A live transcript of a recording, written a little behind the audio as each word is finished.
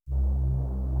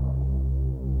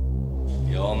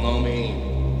all know me,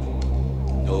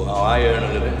 know how I earn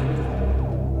a living.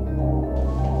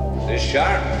 This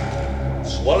shark,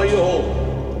 swallow you whole.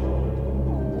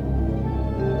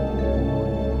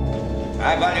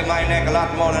 I value my neck a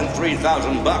lot more than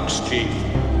 $3,000, Chief.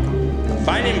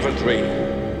 Find him for 3,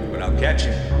 but I'll catch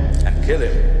him and kill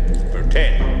him for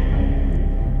 10.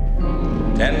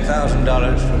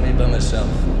 $10,000 for me by myself.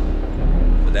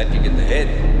 For that you get the head,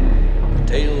 the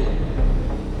tail,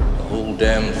 the whole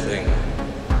damn thing.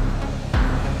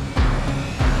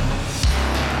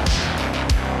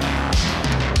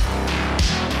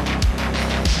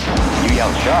 You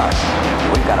yell shark,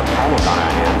 we've got a panic on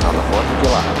our hands on the 4th of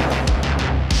July.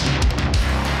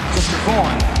 Mr.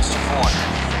 Vaughn,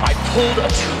 I pulled a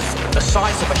tooth the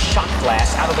size of a shot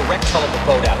glass out of the wrecked hull of the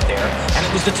boat out there, and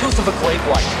it was the tooth of a great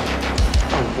white.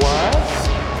 A what?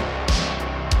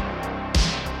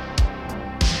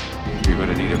 You're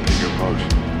gonna need a bigger boat.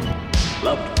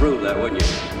 Love to prove that, wouldn't you?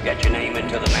 Get your name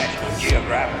into the National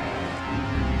Geographic.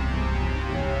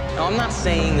 No, I'm not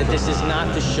saying that this is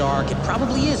not the shark. It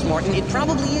probably is, Martin. It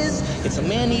probably is. It's a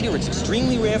man-eater. It's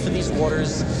extremely rare for these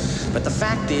waters. But the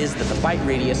fact is that the bite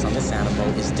radius on this animal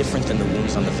is different than the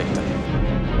wounds on the victim.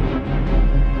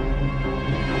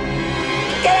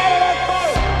 Get out of that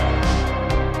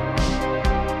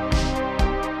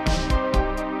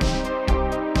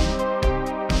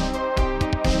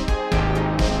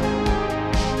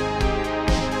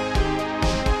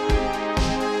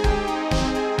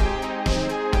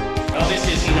Well, this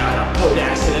is not a boat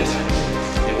accident.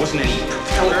 There wasn't any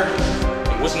propeller.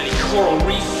 There wasn't any coral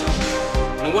reef.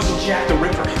 And it wasn't Jack the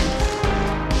Ripper.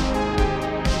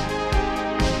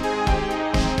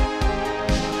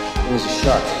 It was a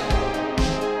shark.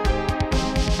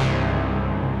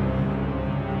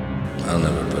 I'll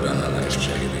never put on a life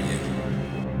jacket again.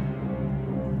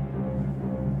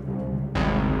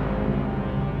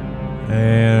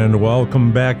 And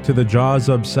welcome back to the Jaws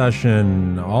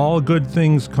Obsession. All good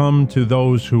things come to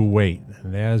those who wait.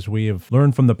 And as we have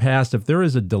learned from the past, if there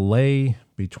is a delay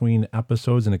between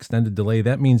episodes, an extended delay,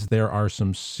 that means there are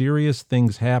some serious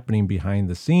things happening behind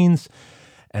the scenes.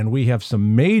 And we have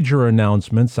some major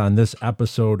announcements on this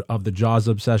episode of the Jaws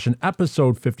Obsession,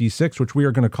 episode 56, which we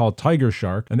are going to call Tiger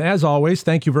Shark. And as always,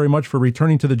 thank you very much for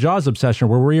returning to the Jaws Obsession,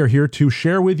 where we are here to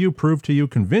share with you, prove to you,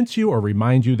 convince you, or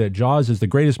remind you that Jaws is the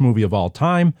greatest movie of all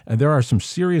time. And there are some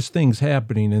serious things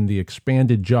happening in the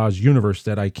expanded Jaws universe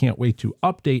that I can't wait to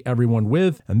update everyone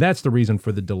with. And that's the reason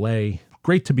for the delay.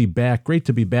 Great to be back. Great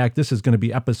to be back. This is going to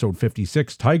be episode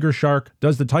 56, Tiger Shark.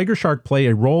 Does the Tiger Shark play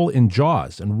a role in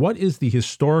Jaws? And what is the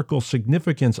historical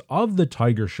significance of the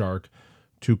Tiger Shark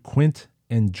to Quint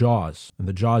and Jaws and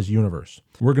the Jaws universe?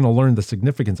 We're going to learn the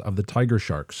significance of the Tiger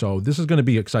Shark. So this is going to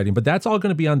be exciting, but that's all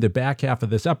going to be on the back half of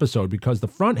this episode, because the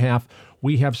front half,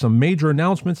 we have some major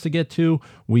announcements to get to.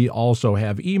 We also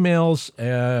have emails,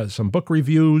 some book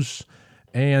reviews,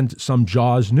 and some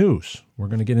Jaws news. We're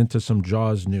going to get into some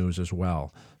Jaws news as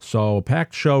well. So,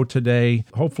 packed show today.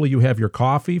 Hopefully you have your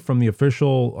coffee from the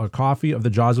official coffee of the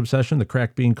Jaws Obsession, the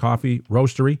Cracked Bean Coffee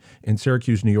Roastery in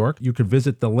Syracuse, New York. You could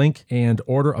visit the link and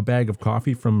order a bag of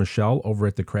coffee from Michelle over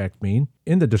at the Cracked Bean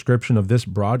in the description of this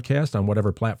broadcast on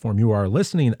whatever platform you are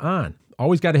listening on.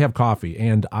 Always got to have coffee,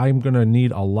 and I'm going to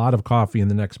need a lot of coffee in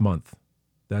the next month.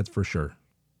 That's for sure.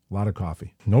 A lot of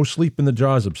coffee. No sleep in the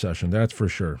Jaws Obsession, that's for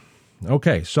sure.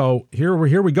 Okay, so here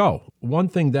we go. One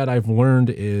thing that I've learned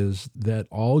is that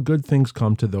all good things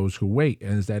come to those who wait,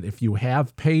 and is that if you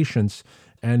have patience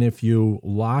and if you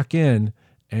lock in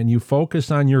and you focus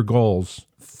on your goals,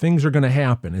 things are going to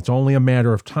happen. It's only a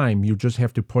matter of time. You just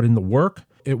have to put in the work.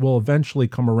 It will eventually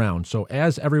come around. So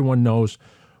as everyone knows,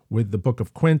 with the Book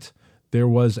of Quint, there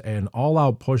was an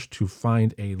all-out push to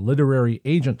find a literary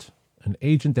agent, an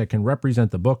agent that can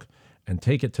represent the book and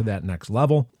take it to that next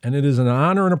level. And it is an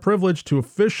honor and a privilege to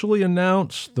officially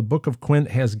announce the Book of Quint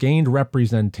has gained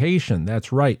representation.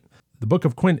 That's right. The Book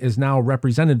of Quint is now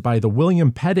represented by the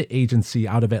William Pettit Agency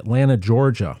out of Atlanta,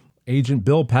 Georgia. Agent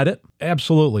Bill Pettit,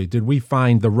 absolutely. Did we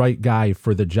find the right guy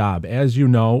for the job? As you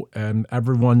know, and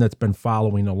everyone that's been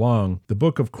following along, the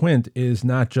Book of Quint is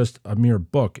not just a mere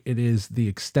book. It is the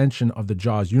extension of the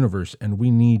Jaws universe, and we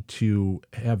need to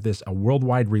have this a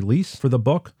worldwide release for the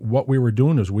book. What we were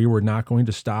doing is we were not going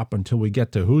to stop until we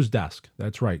get to whose desk?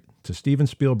 That's right, to Steven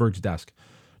Spielberg's desk.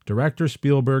 Director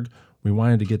Spielberg, we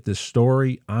wanted to get this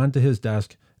story onto his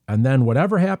desk, and then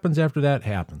whatever happens after that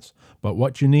happens. But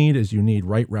what you need is you need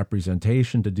right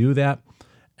representation to do that.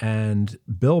 And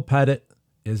Bill Pettit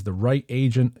is the right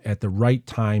agent at the right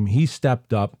time. He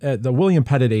stepped up. The William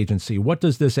Pettit Agency, what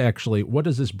does this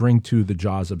bring to the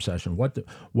Jaws Obsession?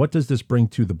 What does this bring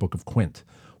to the Book of Quint?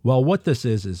 Well, what this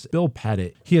is Bill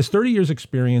Pettit. He has 30 years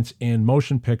experience in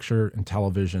motion picture and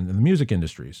television and the music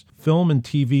industries, film and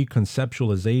TV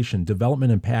conceptualization,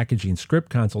 development and packaging, script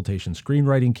consultation,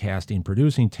 screenwriting, casting,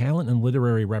 producing, talent and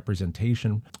literary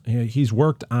representation. He's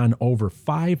worked on over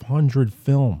 500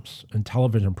 films and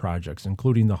television projects,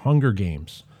 including The Hunger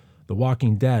Games, The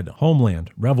Walking Dead, Homeland,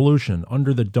 Revolution,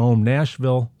 Under the Dome,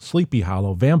 Nashville, Sleepy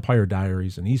Hollow, Vampire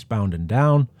Diaries, and Eastbound and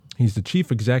Down. He's the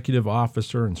chief executive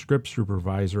officer and script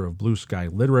supervisor of Blue Sky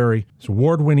Literary. He's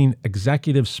award-winning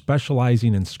executive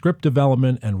specializing in script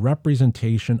development and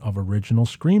representation of original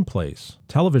screenplays,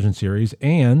 television series,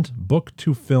 and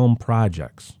book-to-film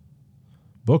projects.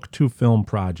 Book-to-film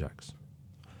projects.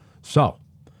 So,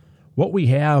 what we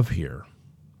have here,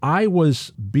 I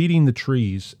was beating the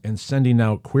trees and sending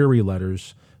out query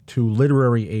letters to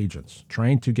literary agents,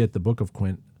 trying to get the Book of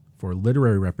Quint for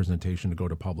literary representation to go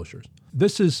to publishers.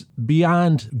 This is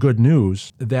beyond good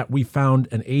news that we found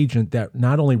an agent that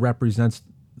not only represents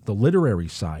the literary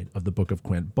side of the Book of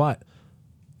Quint, but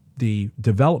the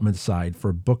development side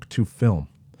for book to film.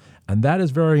 And that is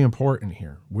very important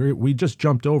here. We just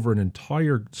jumped over an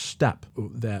entire step.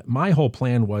 That my whole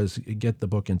plan was get the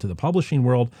book into the publishing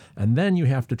world, and then you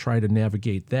have to try to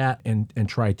navigate that and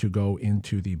try to go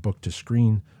into the book to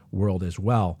screen world as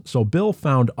well. So Bill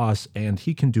found us, and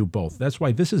he can do both. That's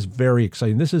why this is very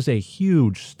exciting. This is a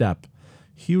huge step.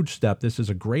 Huge step. This is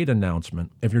a great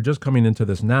announcement. If you're just coming into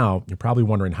this now, you're probably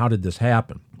wondering, how did this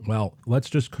happen? Well, let's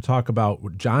just talk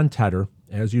about John Tedder,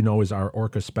 as you know, is our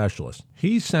Orca specialist.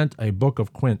 He sent a Book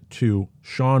of Quint to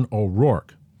Sean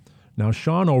O'Rourke. Now,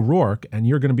 Sean O'Rourke, and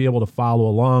you're going to be able to follow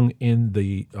along in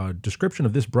the description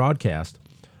of this broadcast,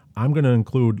 I'm going to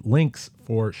include links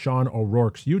for Sean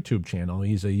O'Rourke's YouTube channel.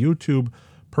 He's a YouTube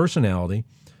personality.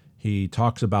 He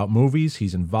talks about movies.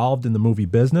 He's involved in the movie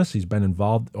business. He's been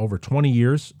involved over 20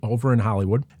 years over in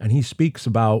Hollywood, and he speaks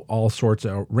about all sorts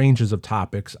of ranges of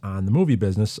topics on the movie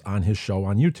business on his show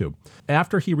on YouTube.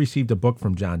 After he received a book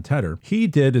from John Tedder, he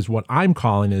did is what I'm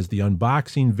calling is the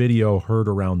unboxing video heard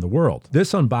around the world.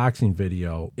 This unboxing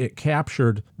video, it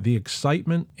captured the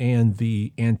excitement and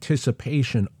the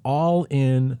anticipation all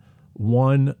in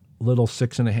one little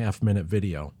 6.5 minute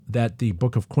video that the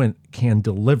Book of Quint can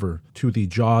deliver to the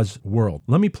Jaws world.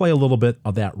 Let me play a little bit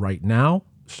of that right now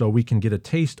so we can get a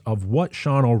taste of what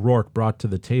Sean O'Rourke brought to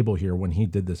the table here when he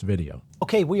did this video.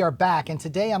 Okay, we are back, and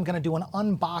today I'm going to do an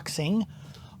unboxing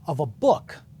of a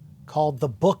book called The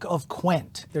Book of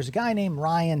Quint. There's a guy named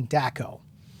Ryan Dacko,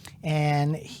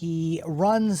 and he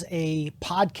runs a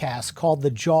podcast called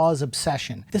The Jaws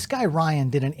Obsession. This guy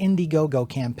Ryan did an Indiegogo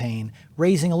campaign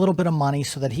raising a little bit of money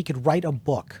so that he could write a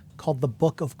book called The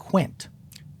Book of Quint.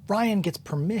 Ryan gets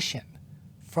permission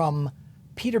from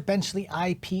Peter Benchley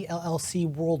IP LLC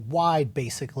Worldwide,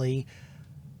 basically,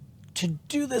 to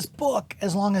do this book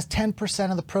as long as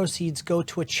 10% of the proceeds go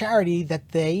to a charity that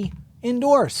they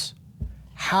endorse.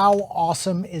 How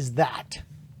awesome is that?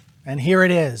 And here it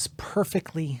is,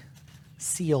 perfectly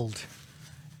sealed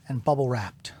and bubble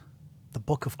wrapped. The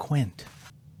Book of Quint.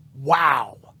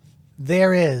 Wow.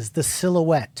 There is the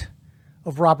silhouette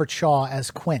of Robert Shaw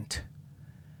as Quint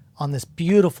on this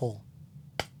beautiful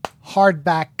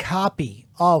hardback copy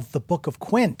of the Book of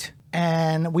Quint.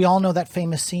 And we all know that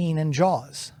famous scene in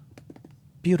Jaws.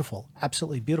 Beautiful,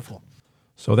 absolutely beautiful.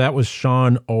 So that was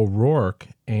Sean O'Rourke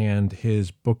and his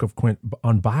Book of Quint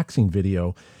unboxing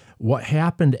video. What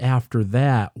happened after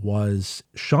that was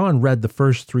Sean read the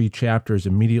first 3 chapters,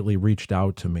 immediately reached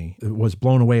out to me. It was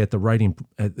blown away at the writing,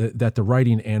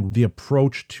 and the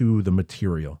approach to the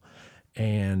material.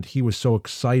 And he was so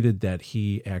excited that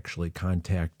he actually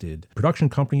contacted a production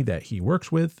company that he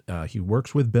works with. He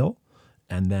works with Bill.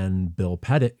 And then Bill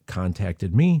Pettit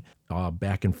contacted me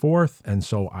back and forth. And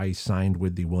so I signed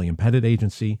with the William Pettit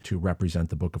Agency to represent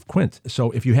the Book of Quint.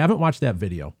 So if you haven't watched that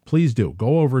video, please do.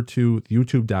 Go over to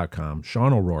youtube.com,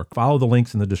 Sean O'Rourke. Follow the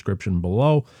links in the description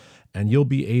below, and you'll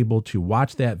be able to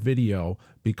watch that video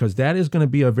because that is going to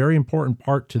be a very important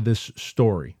part to this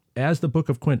story. As the Book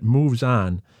of Quint moves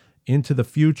on into the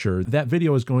future, that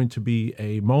video is going to be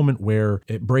a moment where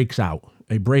it breaks out,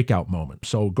 a breakout moment.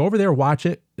 So go over there, watch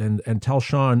it, and tell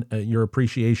Sean your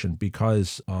appreciation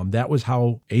because that was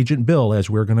how Agent Bill, as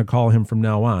we're going to call him from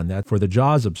now on, that for the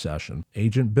Jaws obsession,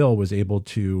 Agent Bill was able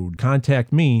to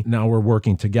contact me. Now we're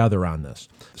working together on this.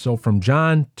 So from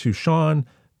John to Sean,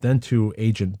 then to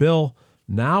Agent Bill,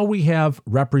 now we have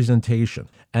representation.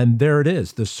 And there it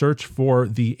is. The search for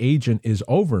the agent is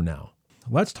over now.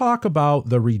 let's talk about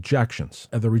the rejections,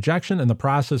 the rejection and the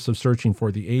process of searching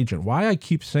for the agent. Why I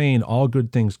keep saying all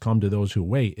good things come to those who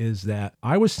wait is that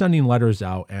I was sending letters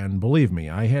out, and believe me,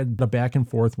 I had a back and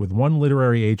forth with one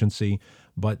literary agency,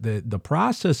 but the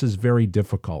process is very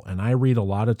difficult. And I read a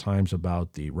lot of times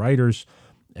about the writers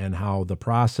and how the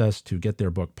process to get their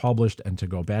book published and to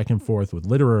go back and forth with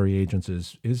literary agents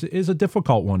is a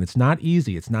difficult one. It's not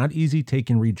easy. It's not easy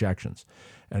taking rejections.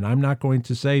 And I'm not going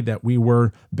to say that we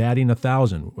were batting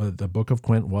 1,000. The Book of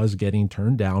Quint was getting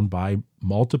turned down by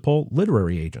multiple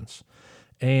literary agents.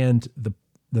 And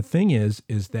the thing is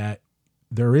that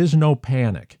there is no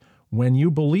panic. When you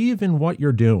believe in what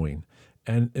you're doing,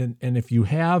 and if you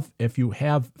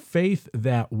have faith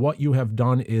that what you have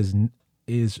done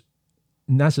is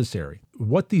necessary.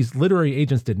 What these literary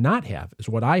agents did not have is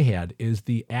what I had, is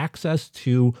the access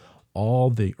to all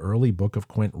the early Book of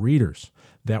Quint readers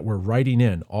that were writing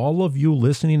in. All of you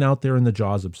listening out there in the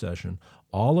Jaws Obsession,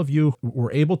 all of you were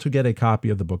able to get a copy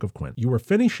of the Book of Quint. You were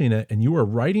finishing it and you were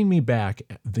writing me back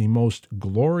the most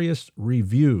glorious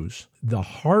reviews, the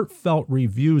heartfelt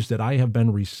reviews that I have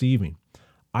been receiving.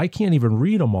 I can't even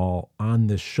read them all on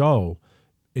this show.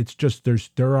 It's just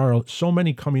there are so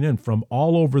many coming in from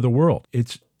all over the world.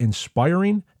 It's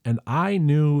inspiring, and I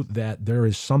knew that there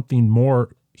is something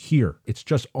more here. It's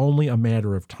just only a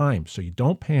matter of time. So you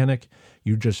don't panic.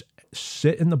 You just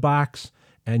sit in the box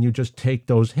and you just take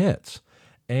those hits.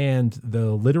 And the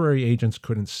literary agents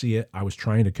couldn't see it. I was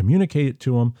trying to communicate it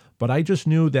to them, but I just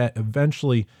knew that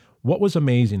eventually what was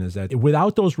amazing is that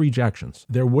without those rejections,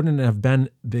 there wouldn't have been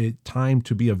the time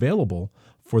to be available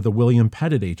for the William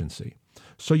Pettit Agency.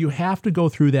 So you have to go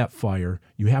through that fire.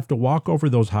 You have to walk over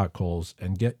those hot coals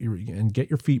and get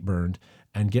your feet burned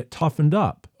and get toughened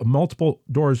up. Multiple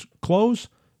doors close,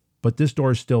 but this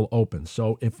door is still open.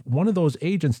 So if one of those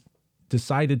agents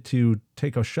decided to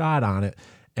take a shot on it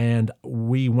and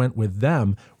we went with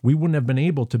them, we wouldn't have been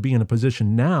able to be in a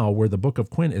position now where the Book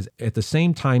of Quint is at the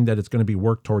same time that it's going to be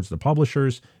worked towards the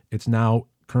publishers. It's now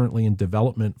currently in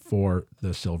development for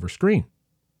the silver screen.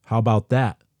 How about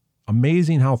that?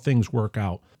 Amazing how things work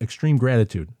out. Extreme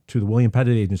gratitude to the William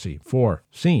Pettit Agency for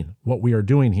seeing what we are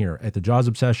doing here at the Jaws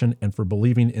Obsession and for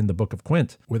believing in the Book of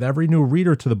Quint. With every new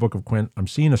reader to the Book of Quint, I'm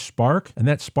seeing a spark, and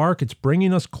that spark, it's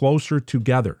bringing us closer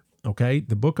together. Okay?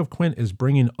 The Book of Quint is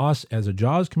bringing us as a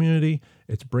Jaws community.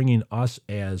 It's bringing us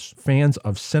as fans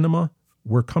of cinema.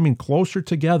 We're coming closer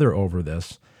together over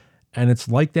this, and it's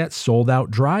like that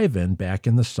sold-out drive-in back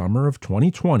in the summer of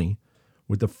 2020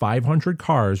 with the 500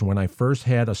 cars when I first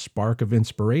had a spark of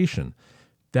inspiration.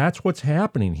 That's what's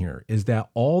happening here, is that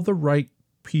all the right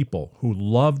people who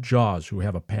love Jaws, who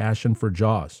have a passion for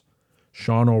Jaws,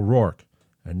 Sean O'Rourke,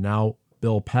 and now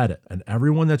Bill Pettit, and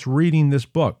everyone that's reading this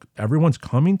book, everyone's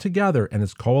coming together and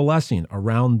is coalescing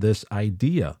around this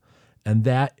idea, and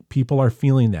that people are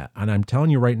feeling that. And I'm telling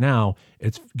you right now,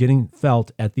 it's getting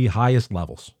felt at the highest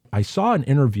levels. I saw an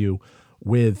interview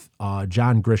with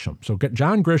John Grisham. So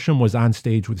John Grisham was on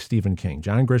stage with Stephen King.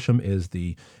 John Grisham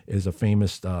is a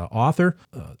famous author,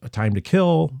 A Time to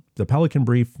Kill, The Pelican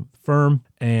Brief firm,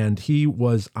 and he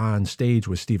was on stage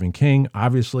with Stephen King,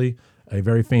 obviously a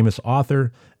very famous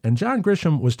author. And John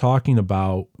Grisham was talking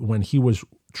about when he was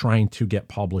trying to get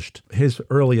published his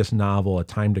earliest novel, A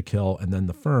Time to Kill, and then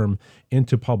The Firm,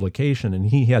 into publication, and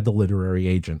he had the literary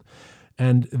agent.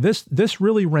 And this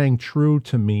really rang true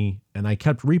to me, and I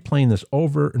kept replaying this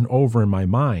over and over in my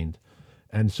mind.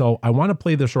 And so I want to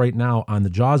play this right now on the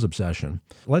Jaws Obsession.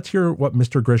 Let's hear what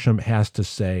Mr. Grisham has to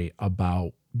say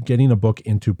about getting a book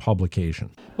into publication.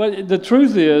 But the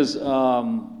truth is,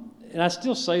 and I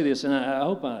still say this, and I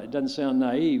hope it doesn't sound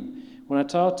naive, when I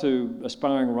talk to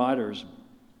aspiring writers,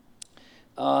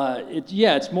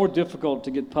 it's more difficult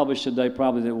to get published today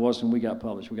probably than it was when we got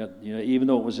published. We got, even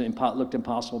though it was looked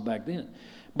impossible back then.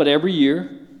 But every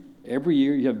year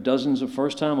you have dozens of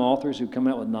first-time authors who come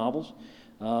out with novels.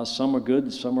 Some are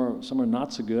good, some are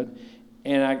not so good.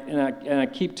 And I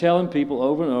keep telling people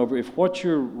over and over, if what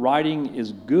you're writing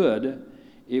is good,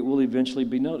 it will eventually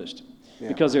be noticed. Yeah.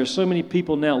 Because there's so many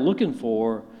people now looking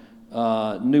for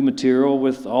new material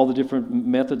with all the different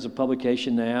methods of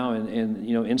publication now and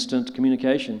instant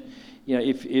communication.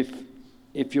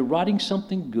 If you're writing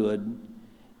something good,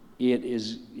 it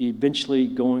is eventually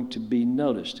going to be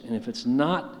noticed. And if it's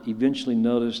not eventually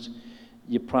noticed,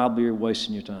 you probably are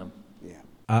wasting your time. Yeah.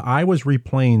 I was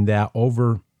replaying that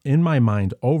over in my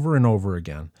mind over and over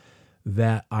again,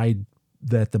 that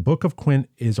the Book of Quint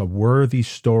is a worthy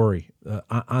story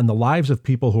on the lives of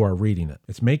people who are reading it.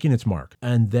 It's making its mark.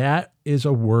 And that is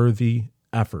a worthy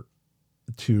effort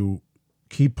to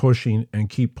keep pushing and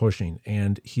keep pushing.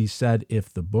 And he said,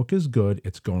 if the book is good,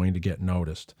 it's going to get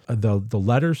noticed. The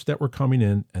letters that were coming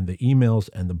in and the emails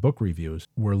and the book reviews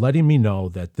were letting me know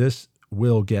that this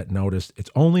will get noticed.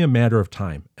 It's only a matter of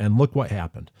time. And look what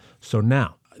happened. So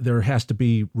now there has to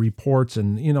be reports,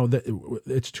 and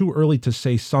it's too early to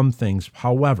say some things.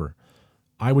 However,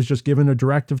 I was just given a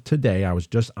directive today. I was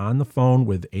just on the phone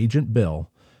with Agent Bill,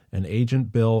 and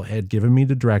Agent Bill had given me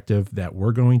the directive that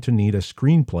we're going to need a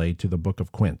screenplay to the Book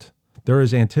of Quint. There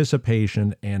is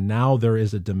anticipation, and now there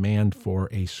is a demand for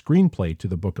a screenplay to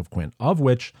the Book of Quint, of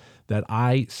which that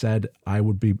I said I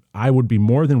would be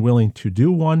more than willing to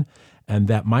do one, and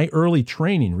that my early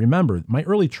training, remember, my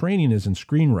early training is in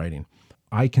screenwriting.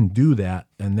 I can do that,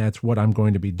 and that's what I'm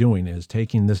going to be doing, is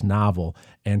taking this novel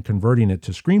and converting it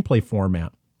to screenplay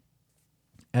format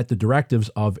at the directives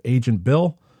of Agent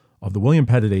Bill of the William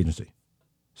Petit Agency.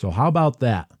 So how about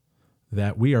that?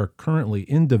 That we are currently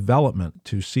in development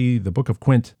to see the Book of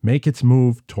Quint make its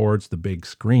move towards the big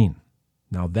screen.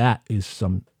 Now that is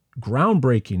some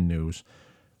groundbreaking news.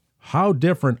 How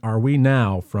different are we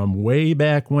now from way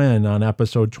back when on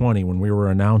episode 20 when we were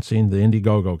announcing the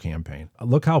Indiegogo campaign?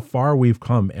 Look how far we've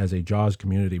come as a Jaws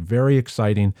community. Very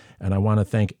exciting, and I want to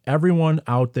thank everyone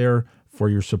out there for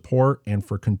your support and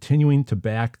for continuing to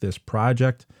back this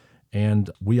project. And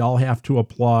we all have to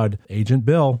applaud Agent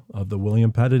Bill of the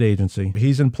William Petit Agency.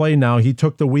 He's in play now. He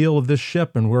took the wheel of this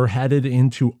ship, and we're headed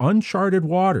into uncharted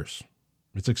waters.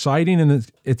 It's exciting,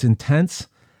 and it's intense,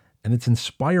 and it's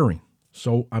inspiring.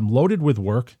 So I'm loaded with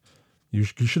work. You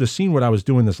should have seen what I was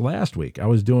doing this last week. I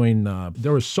was doing,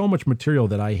 there was so much material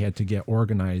that I had to get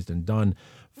organized and done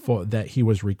for that he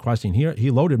was requesting. He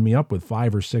loaded me up with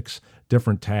 5 or 6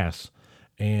 different tasks,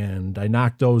 and I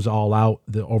knocked those all out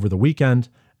over the weekend.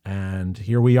 And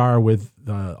here we are with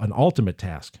an ultimate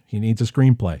task. He needs a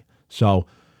screenplay. So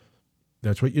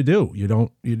that's what you do. You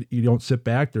don't sit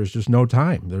back. There's just no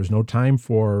time. There's no time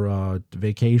for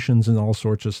vacations and all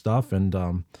sorts of stuff. And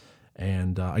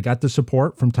I got the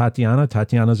support from Tatiana.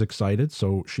 Tatiana's excited,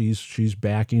 so she's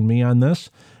backing me on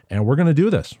this. And we're going to do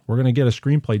this. We're going to get a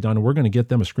screenplay done, and we're going to get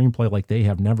them a screenplay like they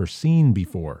have never seen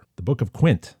before. The Book of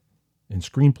Quint in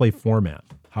screenplay format.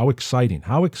 How exciting.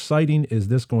 How exciting is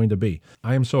this going to be?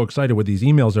 I am so excited with these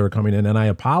emails that are coming in, and I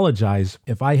apologize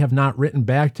if I have not written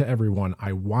back to everyone.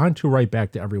 I want to write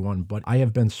back to everyone, but I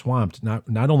have been swamped.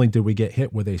 Not only did we get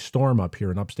hit with a storm up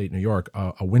here in upstate New York,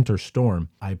 a winter storm,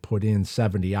 I put in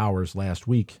 70 hours last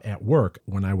week at work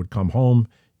when I would come home,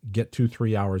 get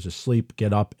 2-3 hours of sleep,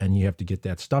 get up, and you have to get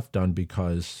that stuff done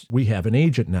because we have an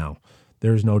agent now.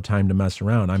 There's no time to mess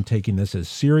around. I'm taking this as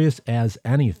serious as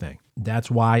anything.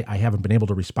 That's why I haven't been able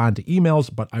to respond to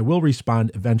emails, but I will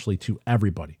respond eventually to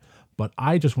everybody. But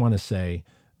I just want to say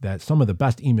that some of the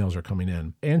best emails are coming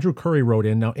in. Andrew Curry wrote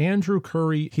in. Now, Andrew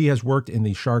Curry, he has worked in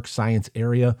the shark science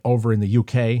area over in the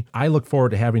UK. I look forward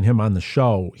to having him on the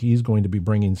show. He's going to be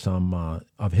bringing some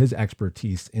of his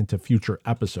expertise into future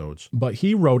episodes. But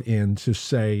he wrote in to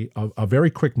say a very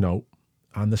quick note.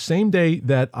 On the same day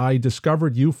that I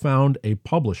discovered you found a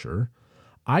publisher,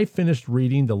 I finished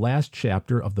reading the last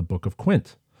chapter of the Book of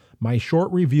Quint. My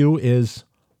short review is,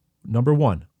 number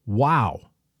 1, wow.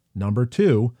 Number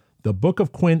 2, the Book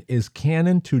of Quint is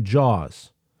canon to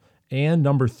Jaws. And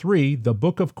number 3, the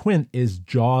Book of Quint is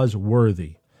Jaws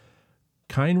worthy.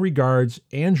 Kind regards,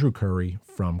 Andrew Curry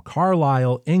from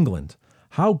Carlisle, England.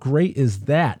 How great is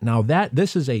that? Now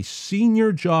this is a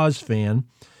senior Jaws fan.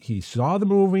 He saw the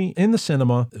movie in the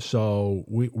cinema, so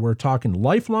we're talking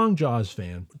lifelong Jaws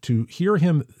fan. To hear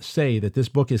him say that this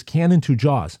book is canon to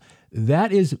Jaws,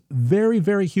 that is very,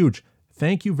 very huge.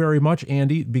 Thank you very much,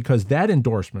 Andy, because that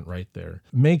endorsement right there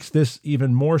makes this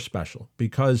even more special.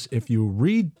 Because if you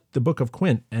read the Book of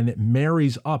Quint and it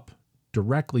marries up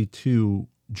directly to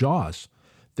Jaws,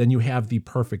 then you have the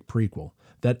perfect prequel.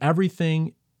 That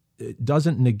everything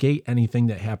doesn't negate anything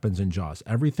that happens in Jaws.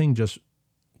 Everything just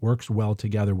works well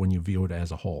together when you view it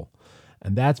as a whole.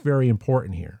 And that's very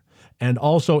important here. And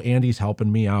also, Andy's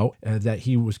helping me out that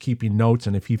he was keeping notes,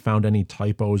 and if he found any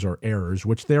typos or errors,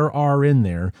 which there are in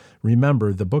there,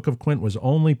 remember, the Book of Quint was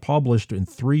only published in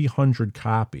 300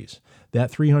 copies. That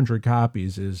 300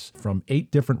 copies is from 8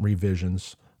 different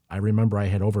revisions. I remember I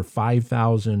had over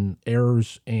 5,000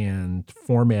 errors and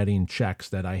formatting checks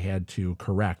that I had to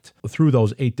correct through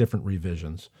those 8 different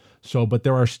revisions. So, but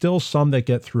there are still some that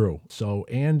get through. So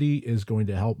Andy is going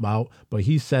to help out, but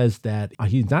he says that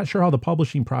he's not sure how the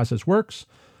publishing process works,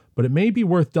 but it may be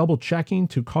worth double checking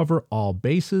to cover all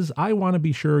bases. I want to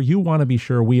be sure, you want to be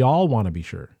sure, we all want to be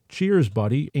sure. Cheers,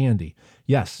 buddy, Andy.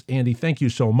 Yes, Andy, thank you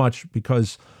so much,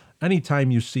 because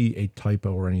anytime you see a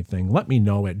typo or anything, let me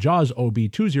know at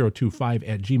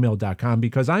jawsob2025@gmail.com,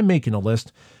 because I'm making a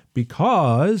list,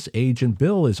 because Agent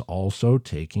Bill is also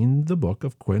taking the Book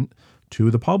of Quint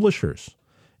to the publishers.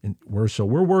 And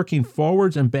we're working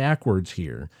forwards and backwards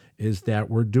here, is that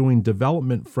we're doing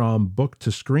development from book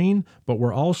to screen, but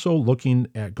we're also looking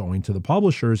at going to the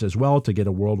publishers as well to get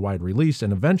a worldwide release.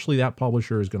 And eventually that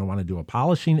publisher is going to want to do a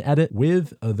polishing edit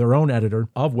with their own editor,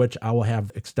 of which I will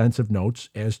have extensive notes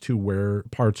as to where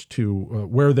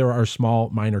where there are small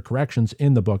minor corrections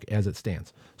in the book as it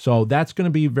stands. So that's going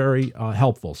to be very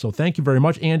helpful. So thank you very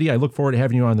much, Andy. I look forward to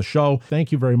having you on the show.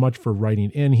 Thank you very much for writing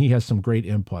in. He has some great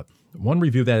input. One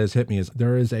review that has hit me is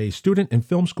there is a student in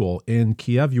film school in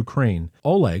Kiev, Ukraine,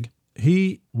 Oleg.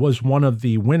 He was one of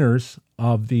the winners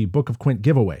of the Book of Quint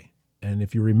giveaway. And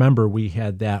if you remember, we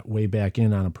had that way back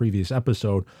in on a previous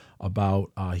episode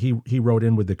about he wrote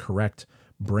in with the correct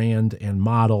brand and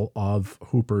model of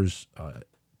Hooper's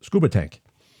scuba tank.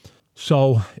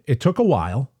 So it took a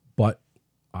while, but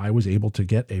I was able to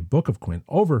get a Book of Quint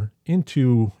over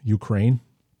into Ukraine,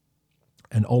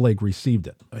 and Oleg received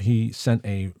it. He sent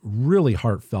a really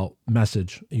heartfelt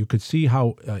message. You could see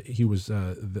how he was,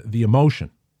 the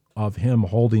emotion of him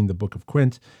holding the Book of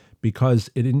Quint, because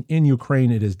in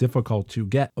Ukraine, it is difficult to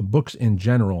get books in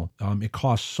general. It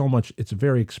costs so much. It's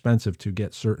very expensive to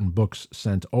get certain books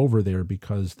sent over there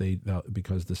because the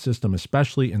system,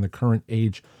 especially in the current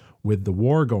age with the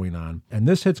war going on. And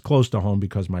this hits close to home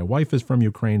because my wife is from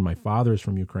Ukraine, my father is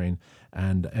from Ukraine,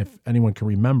 and if anyone can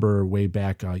remember, way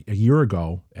back a year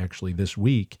ago, actually this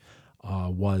week,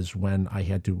 was when I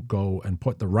had to go and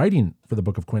put the writing for the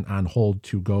Book of Quint on hold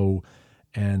to go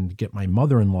and get my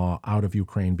mother-in-law out of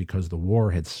Ukraine because the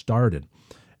war had started.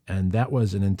 And that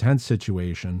was an intense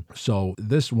situation. So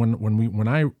this, when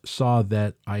I saw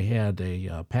that I had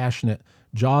a passionate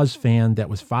Jaws fan that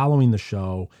was following the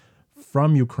show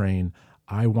from Ukraine,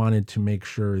 I wanted to make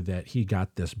sure that he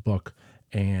got this book.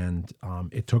 And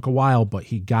it took a while, but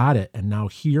he got it. And now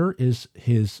here is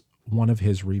one of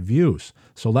his reviews.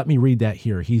 So let me read that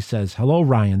here. He says, "Hello,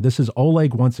 Ryan. This is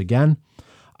Oleg once again.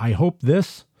 I hope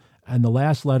this and the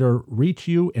last letter reach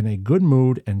you in a good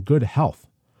mood and good health.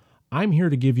 I'm here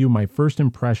to give you my first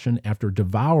impression after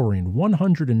devouring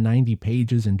 190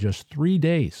 pages in just 3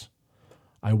 days.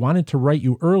 I wanted to write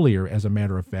you earlier, as a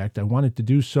matter of fact. I wanted to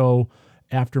do so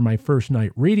after my first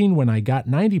night reading when I got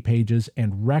 90 pages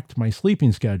and wrecked my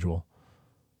sleeping schedule.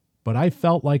 But I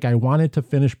felt like I wanted to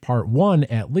finish part 1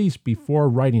 at least before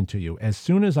writing to you. As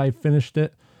soon as I finished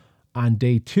it on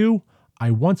day 2, I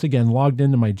once again logged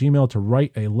into my Gmail to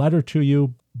write a letter to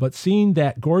you, but seeing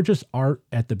that gorgeous art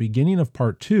at the beginning of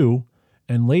part 2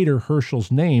 and later Herschel's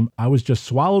name, I was just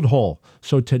swallowed whole.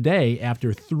 So today,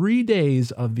 after 3 days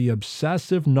of the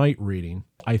obsessive night reading,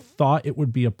 I thought it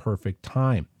would be a perfect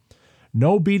time.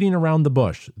 No beating around the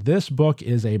bush. This book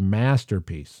is a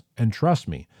masterpiece. And trust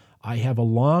me, I have a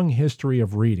long history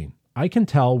of reading. I can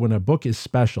tell when a book is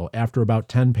special after about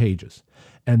 10 pages.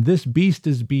 And this beast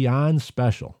is beyond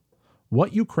special.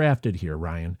 What you crafted here,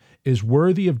 Ryan, is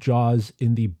worthy of Jaws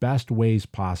in the best ways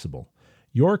possible.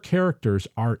 Your characters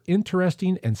are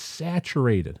interesting and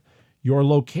saturated. Your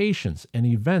locations and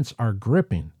events are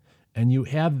gripping. And you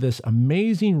have this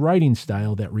amazing writing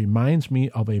style that reminds me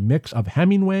of a mix of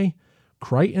Hemingway,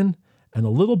 Crichton, and a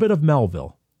little bit of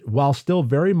Melville, while still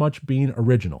very much being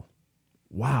original."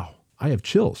 Wow, I have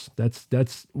chills.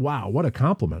 That's wow, what a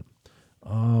compliment.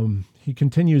 He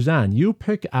continues on, "You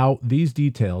pick out these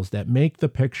details that make the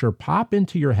picture pop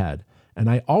into your head, and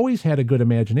I always had a good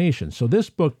imagination, so this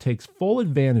book takes full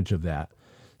advantage of that.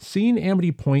 Seeing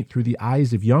Amity Point through the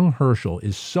eyes of young Herschel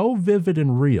is so vivid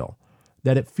and real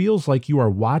that it feels like you are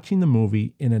watching the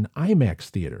movie in an IMAX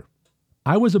theater.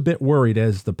 I was a bit worried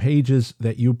as the pages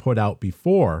that you put out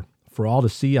before for all to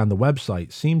see on the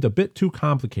website seemed a bit too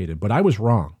complicated, but I was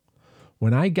wrong.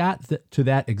 When I got to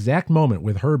that exact moment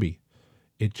with Herbie,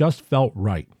 it just felt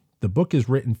right. The book is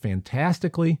written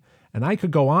fantastically, and I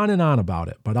could go on and on about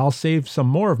it, but I'll save some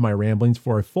more of my ramblings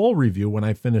for a full review when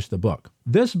I finish the book.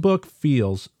 This book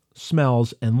feels,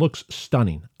 smells, and looks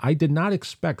stunning. I did not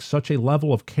expect such a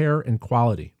level of care and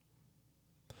quality.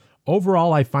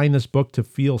 Overall, I find this book to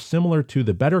feel similar to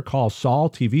the Better Call Saul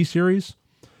TV series.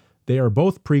 They are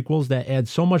both prequels that add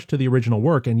so much to the original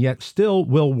work and yet still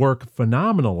will work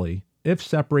phenomenally if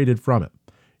separated from it.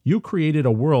 You created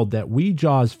a world that we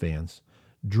Jaws fans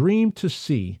dream to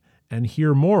see and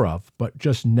hear more of, but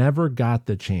just never got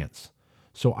the chance.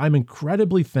 So I'm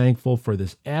incredibly thankful for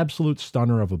this absolute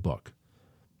stunner of a book.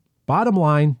 Bottom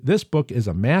line, this book is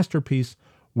a masterpiece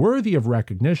worthy of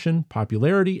recognition,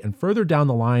 popularity, and further down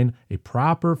the line, a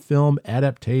proper film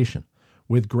adaptation.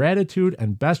 With gratitude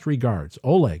and best regards,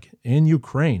 Oleg in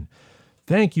Ukraine.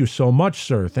 Thank you so much,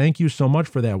 sir. Thank you so much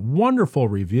for that wonderful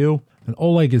review. And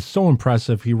Oleg is so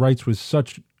impressive. He writes with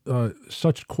such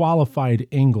qualified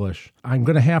English. I'm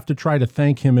going to have to try to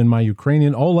thank him in my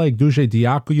Ukrainian. Oleg, duże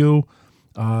dziękuję.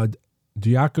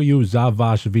 Dziękuję za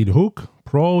wasz відгук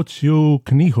про цю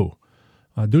книгу.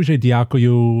 Дуже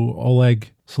дякую,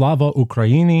 Oleg. Slava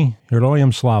Ukraini,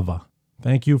 Heroyam Slava.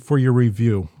 Thank you for your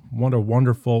review. What a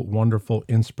wonderful, wonderful,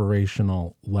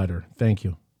 inspirational letter. Thank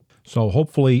you. So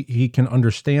hopefully he can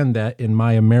understand that in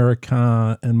my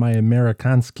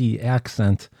Amerikansky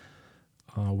accent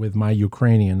with my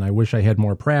Ukrainian. I wish I had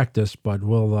more practice, but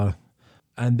we'll.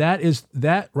 And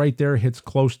that right there hits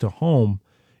close to home,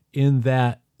 in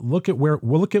that look at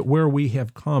where we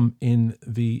have come in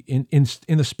the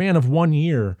span of 1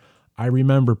 year. I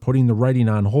remember putting the writing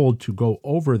on hold to go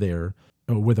over there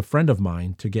with a friend of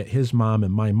mine to get his mom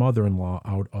and my mother-in-law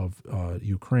out of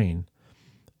Ukraine.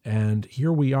 And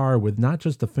here we are with not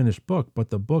just the finished book, but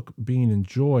the book being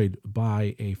enjoyed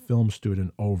by a film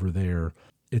student over there.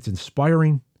 It's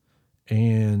inspiring.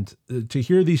 And to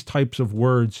hear these types of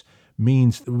words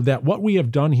means that what we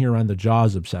have done here on the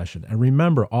Jaws Obsession, and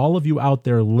remember, all of you out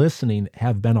there listening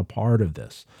have been a part of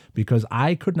this, because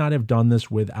I could not have done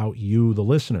this without you, the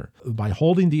listener. By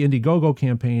holding the Indiegogo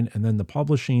campaign, and then the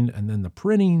publishing, and then the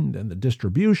printing, and the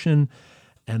distribution,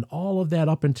 and all of that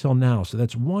up until now. So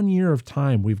that's 1 year of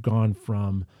time we've gone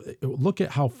from. Look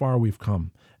at how far we've come.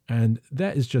 And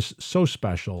that is just so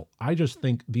special. I just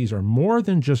think these are more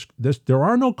than just this. There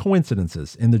are no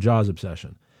coincidences in the Jaws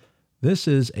Obsession. This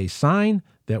is a sign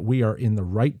that we are in the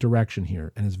right direction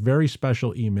here. And it's a very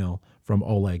special email from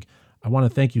Oleg. I want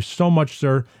to thank you so much,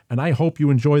 sir. And I hope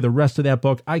you enjoy the rest of that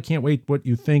book. I can't wait what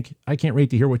you think. I can't wait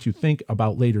to hear what you think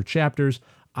about later chapters.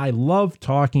 I love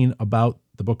talking about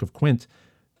the Book of Quint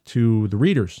to the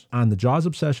readers on the Jaws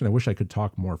Obsession. I wish I could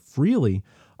talk more freely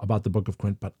about the Book of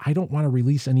Quint, but I don't want to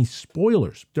release any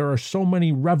spoilers. There are so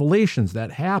many revelations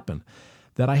that happen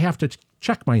that I have to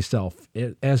check myself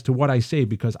as to what I say,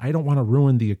 because I don't want to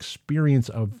ruin the experience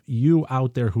of you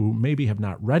out there who maybe have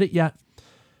not read it yet.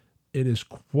 It is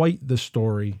quite the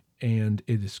story, and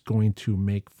it is going to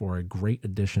make for a great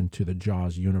addition to the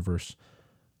Jaws universe.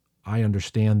 I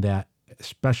understand that,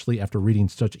 especially after reading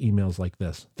such emails like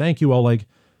this. Thank you, Oleg.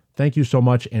 Thank you so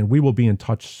much, and we will be in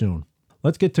touch soon.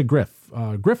 Let's get to Griff.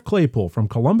 Griff Claypool from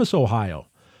Columbus, Ohio.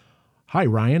 Hi,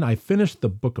 Ryan. I finished the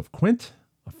Book of Quint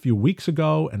a few weeks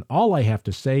ago, and all I have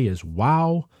to say is,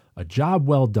 wow, a job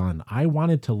well done. I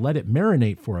wanted to let it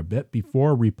marinate for a bit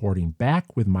before reporting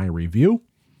back with my review.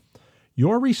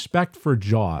 Your respect for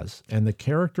Jaws and the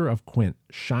character of Quint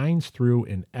shines through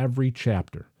in every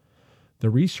chapter. The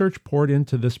research poured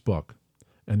into this book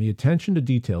and the attention to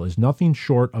detail is nothing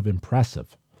short of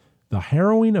impressive. The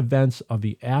harrowing events of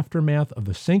the aftermath of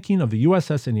the sinking of the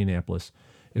USS Indianapolis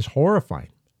is horrifying,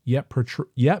 yet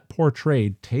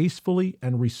portrayed tastefully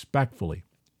and respectfully.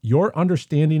 Your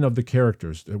understanding of the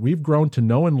characters that we've grown to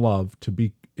know and love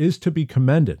is to be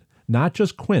commended. Not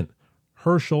just Quint,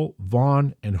 Herschel,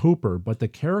 Vaughn, and Hooper, but the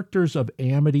characters of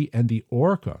Amity and the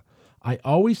Orca. I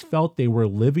always felt they were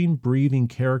living, breathing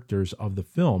characters of the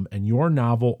film, and your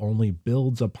novel only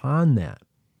builds upon that.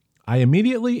 I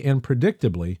immediately and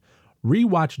predictably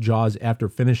rewatched Jaws after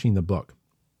finishing the book.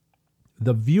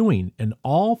 The viewing and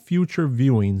all future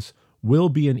viewings will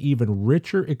be an even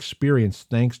richer experience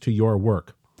thanks to your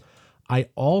work. I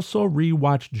also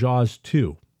rewatched Jaws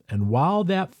 2, and while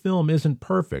that film isn't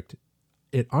perfect,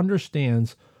 it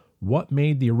understands what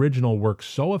made the original work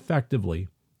so effectively,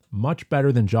 much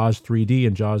better than Jaws 3D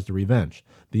and Jaws the Revenge.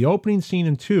 The opening scene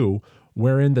in 2,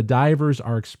 wherein the divers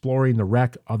are exploring the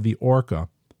wreck of the Orca,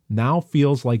 now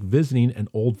feels like visiting an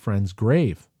old friend's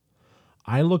grave.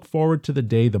 I look forward to the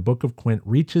day the Book of Quint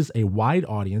reaches a wide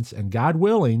audience and, God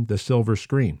willing, the silver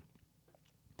screen.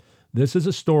 This is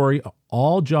a story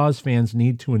all Jaws fans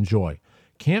need to enjoy.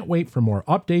 Can't wait for more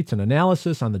updates and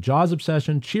analysis on the Jaws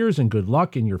Obsession. Cheers and good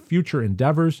luck in your future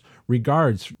endeavors.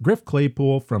 Regards, Griff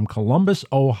Claypool from Columbus,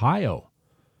 Ohio.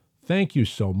 Thank you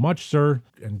so much, sir.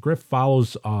 And Griff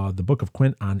follows the Book of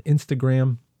Quint on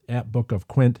Instagram at Book of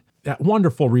Quint. That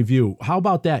wonderful review. How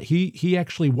about that? He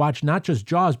actually watched not just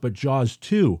Jaws, but Jaws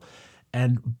 2.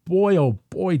 And boy, oh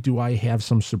boy, do I have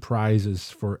some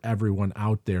surprises for everyone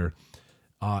out there.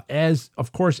 As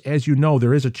you know,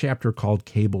 there is a chapter called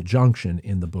Cable Junction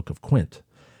in the Book of Quint.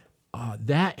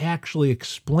 That actually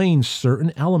explains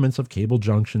certain elements of Cable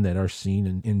Junction that are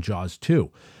seen in Jaws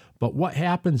 2. But what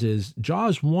happens is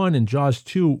Jaws 1 and Jaws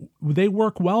 2, they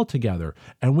work well together,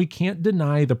 and we can't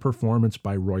deny the performance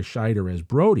by Roy Scheider as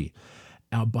Brody.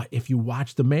 But if you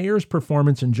watch the mayor's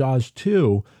performance in Jaws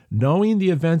 2, knowing the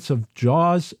events of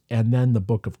Jaws and then the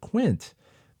Book of Quint,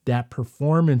 that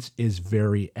performance is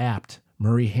very apt.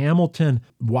 Murray Hamilton,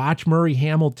 watch Murray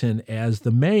Hamilton as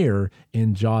the mayor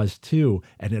in Jaws 2,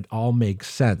 and it all makes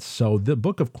sense. So the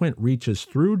Book of Quint reaches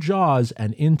through Jaws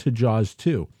and into Jaws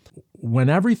 2. When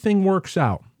everything works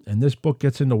out, and this book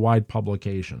gets into wide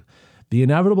publication, the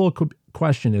inevitable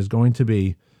question is going to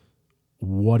be,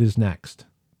 what is next?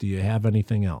 Do you have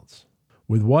anything else?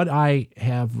 With what I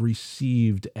have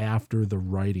received after the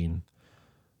writing,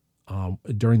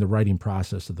 during the writing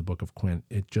process of the Book of Quint,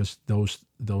 it just,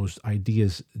 those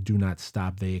ideas do not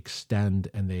stop. They extend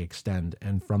and they extend.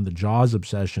 And from the Jaws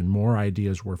obsession, more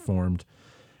ideas were formed,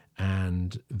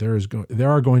 and there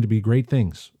are going to be great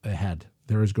things ahead.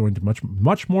 There is going to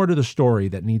much more to the story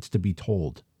that needs to be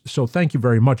told. So thank you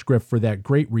very much, Griff, for that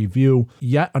great review.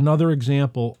 Yet another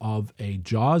example of a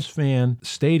Jaws fan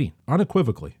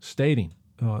unequivocally stating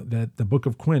that the Book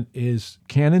of Quint is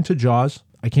canon to Jaws.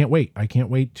 I can't wait. I can't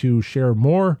wait to share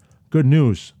more good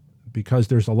news, because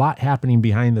there's a lot happening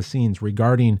behind the scenes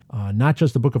regarding not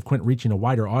just the Book of Quint reaching a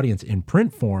wider audience in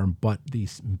print form, but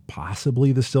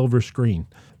possibly the silver screen.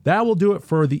 That will do it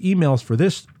for the emails for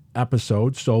this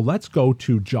episode. So let's go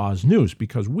to Jaws news,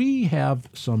 because we have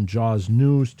some Jaws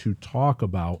news to talk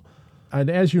about. And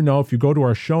as you know, if you go to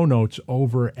our show notes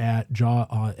over at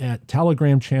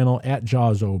Telegram channel at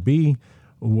JawsOB,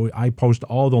 I post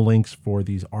all the links for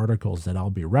these articles that I'll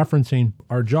be referencing.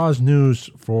 Our Jaws news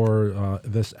for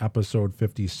this episode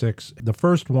 56. The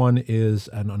first one is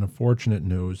an unfortunate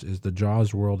news, is the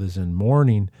Jaws world is in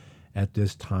mourning at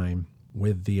this time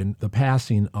with the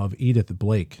passing of Edith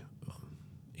Blake.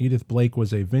 Edith Blake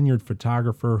was a vineyard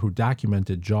photographer who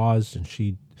documented Jaws, and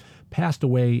she passed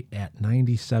away at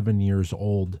 97 years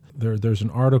old. There's an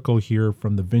article here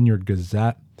from the Vineyard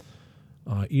Gazette.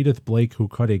 Edith Blake, who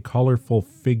cut a colorful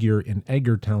figure in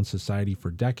Edgartown society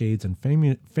for decades and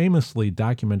famously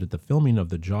documented the filming of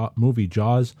the movie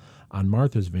Jaws on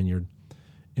Martha's Vineyard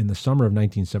in the summer of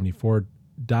 1974,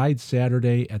 died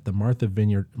Saturday at the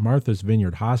Martha's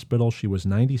Vineyard Hospital. She was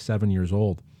 97 years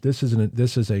old. This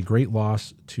is a great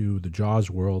loss to the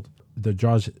Jaws world, the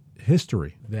Jaws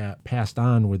history that passed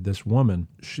on with this woman.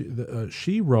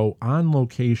 She wrote On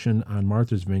Location on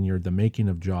Martha's Vineyard, The Making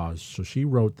of Jaws. So she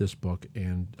wrote this book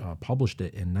and published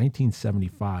it in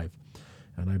 1975.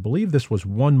 And I believe this was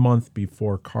 1 month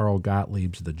before Carl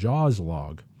Gottlieb's The Jaws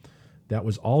Log. That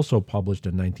was also published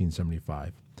in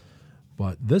 1975.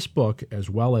 But this book,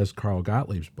 as well as Carl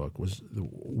Gottlieb's book,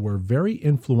 were very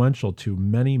influential to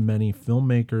many, many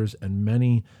filmmakers and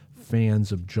many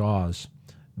fans of Jaws.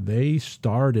 They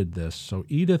started this. So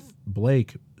Edith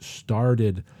Blake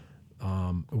started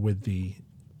with the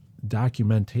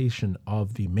documentation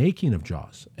of the making of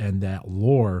Jaws and that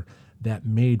lore that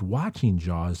made watching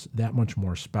Jaws that much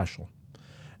more special.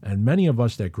 And many of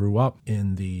us that grew up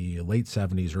in the late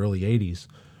 70s, early 80s,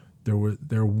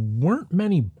 there weren't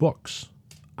many books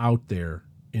out there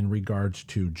in regards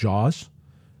to Jaws.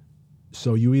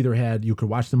 So you could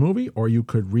watch the movie or you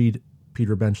could read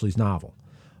Peter Benchley's novel.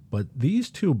 But these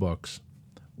two books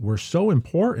were so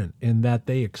important in that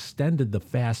they extended the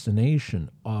fascination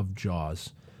of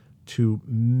Jaws to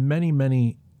many,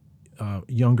 many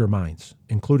younger minds,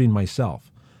 including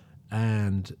myself.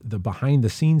 And the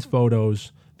behind-the-scenes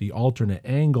photos, the alternate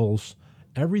angles,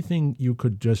 everything you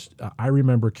could just... I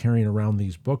remember carrying around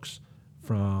these books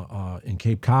from in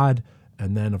Cape Cod,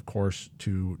 and then, of course,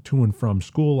 to and from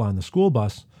school on the school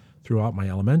bus throughout my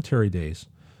elementary days.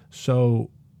 So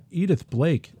Edith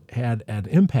Blake had an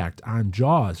impact on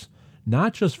Jaws,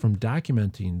 not just from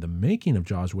documenting the making of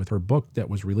Jaws with her book that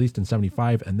was released in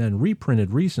 75 and then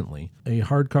reprinted recently, a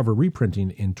hardcover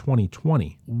reprinting in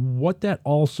 2020. What that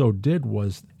also did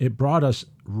was it brought us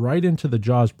right into the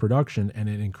Jaws production, and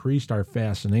it increased our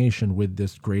fascination with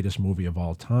this greatest movie of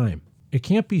all time. It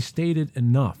can't be stated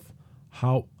enough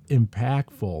how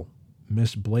impactful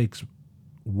Miss Blake's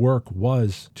work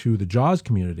was to the Jaws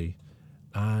community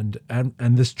and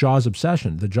this Jaws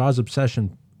obsession. The Jaws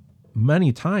obsession,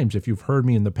 many times, if you've heard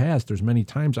me in the past, there's many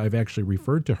times I've actually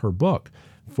referred to her book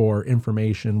for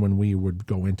information when we would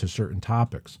go into certain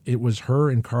topics. It was her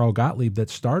and Carl Gottlieb that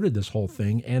started this whole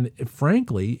thing, and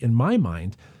frankly, in my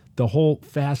mind, the whole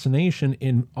fascination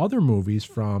in other movies,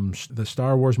 from the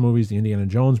Star Wars movies, the Indiana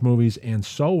Jones movies, and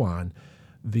so on,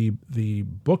 the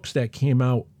books that came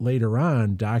out later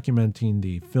on documenting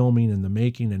the filming and the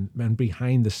making and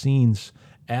behind the scenes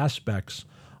aspects,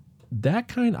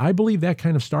 I believe that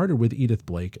kind of started with Edith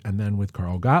Blake and then with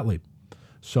Carl Gottlieb.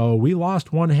 So we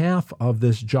lost one half of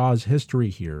this Jaws history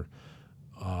here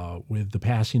with the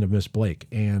passing of Miss Blake,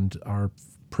 and our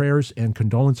prayers and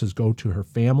condolences go to her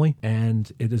family,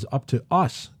 and it is up to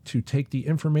us to take the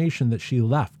information that she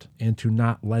left and to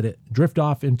not let it drift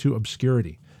off into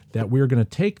obscurity. That we're going to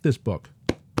take this book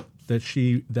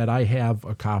that I have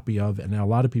a copy of, and a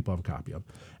lot of people have a copy of,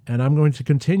 and I'm going to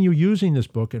continue using this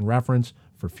book in reference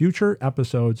for future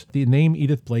episodes. The name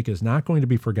Edith Blake is not going to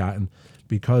be forgotten,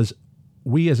 because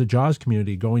we as a Jaws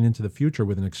community going into the future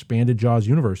with an expanded Jaws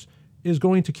universe is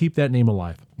going to keep that name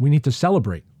alive. We need to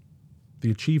celebrate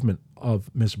the achievement of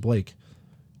Miss Blake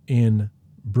in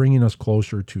bringing us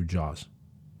closer to Jaws.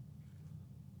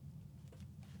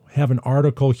 I have an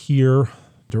article here.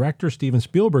 Director Steven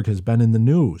Spielberg has been in the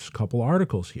news. Couple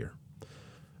articles here.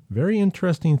 Very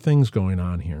interesting things going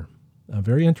on here.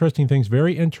 Very interesting things.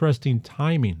 Very interesting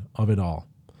timing of it all.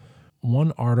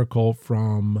 One article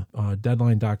from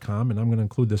Deadline.com, and I'm going to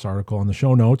include this article on the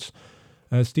show notes.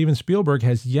 Steven Spielberg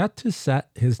has yet to set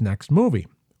his next movie.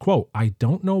 Quote, "I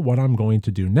don't know what I'm going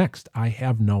to do next. I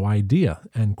have no idea,"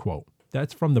 end quote.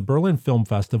 That's from the Berlin Film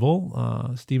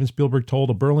Festival. Steven Spielberg told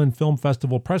a Berlin Film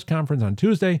Festival press conference on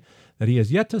Tuesday that he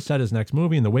has yet to set his next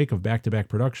movie in the wake of back-to-back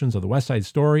productions of The West Side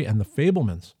Story and The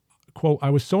Fabelmans. Quote, "I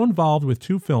was so involved with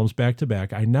 2 films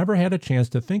back-to-back, I never had a chance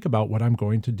to think about what I'm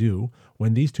going to do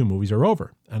when these 2 movies are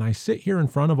over. And I sit here in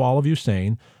front of all of you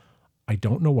saying, I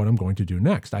don't know what I'm going to do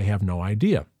next. I have no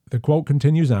idea." The quote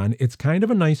continues on, "It's kind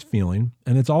of a nice feeling,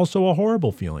 and it's also a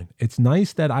horrible feeling. It's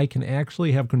nice that I can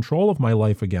actually have control of my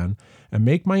life again and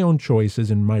make my own choices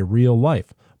in my real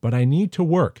life. But I need to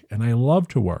work, and I love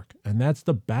to work. And that's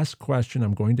the best question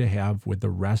I'm going to have with the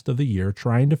rest of the year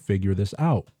trying to figure this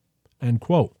out." End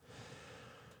quote.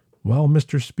 Well,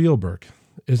 Mr. Spielberg,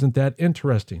 isn't that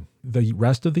interesting? The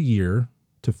rest of the year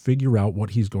to figure out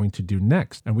what he's going to do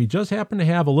next. And we just happen to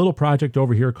have a little project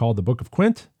over here called The Book of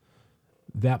Quint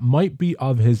that might be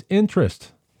of his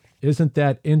interest. Isn't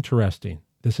that interesting?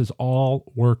 This is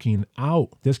all working out.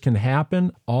 This can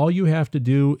happen. All you have to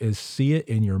do is see it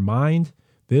in your mind.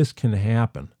 This can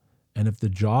happen. And if the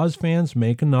Jaws fans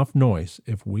make enough noise,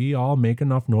 if we all make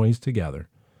enough noise together,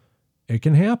 it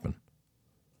can happen.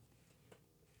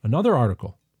 Another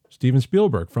article, Steven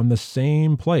Spielberg from the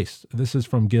same place. This is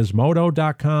from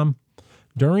Gizmodo.com.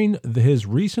 During his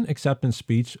recent acceptance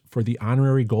speech for the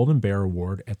honorary Golden Bear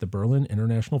Award at the Berlin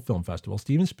International Film Festival,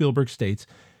 Steven Spielberg states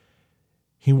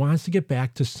he wants to get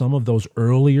back to some of those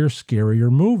earlier, scarier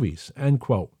movies, end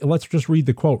quote. Let's just read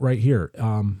the quote right here.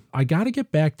 "I got to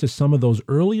get back to some of those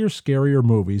earlier, scarier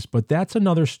movies, but that's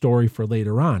another story for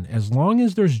later on. As long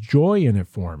as there's joy in it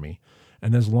for me,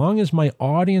 and as long as my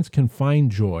audience can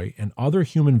find joy and other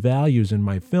human values in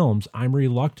my films, I'm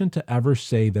reluctant to ever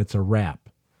say that's a wrap."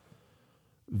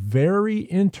 Very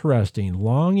interesting.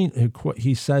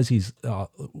 He says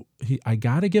I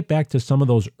got to get back to some of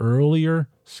those earlier,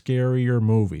 scarier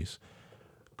movies.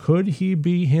 Could he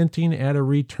be hinting at a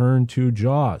return to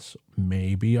Jaws?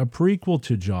 Maybe a prequel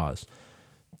to Jaws.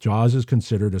 Jaws is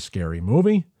considered a scary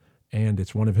movie, and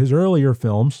it's one of his earlier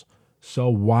films. So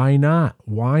why not?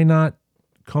 Why not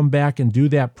come back and do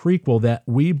that prequel that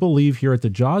we believe here at the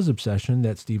Jaws Obsession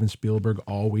that Steven Spielberg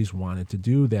always wanted to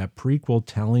do, that prequel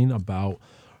telling about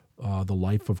the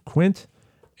life of Quint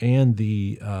and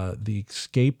the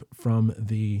escape from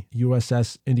the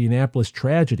USS Indianapolis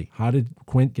tragedy. How did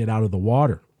Quint get out of the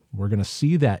water? We're going to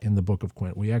see that in the Book of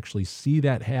Quint. We actually see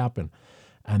that happen,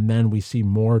 and then we see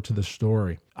more to the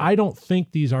story. I don't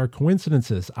think these are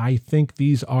coincidences. I think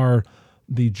these are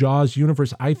the Jaws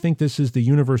universe. I think this is the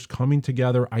universe coming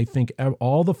together. I think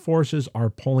all the forces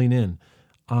are pulling in.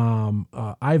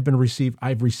 I've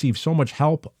received so much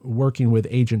help working with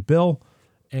Agent Bill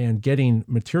and getting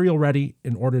material ready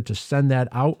in order to send that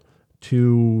out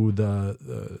to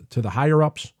the higher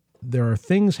ups. There are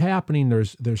things happening.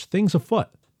 There's things afoot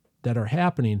that are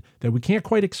happening that we can't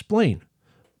quite explain.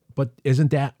 But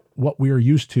isn't that what we are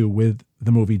used to with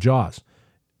the movie Jaws?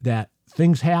 That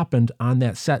things happened on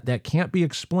that set that can't be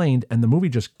explained, and the movie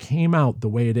just came out the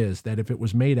way it is, that if it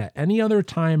was made at any other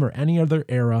time or any other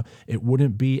era, it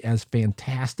wouldn't be as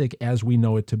fantastic as we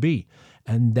know it to be.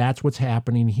 And that's what's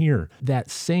happening here. That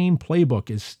same playbook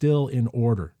is still in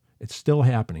order. It's still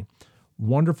happening.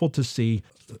 Wonderful to see.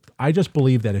 I just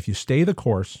believe that if you stay the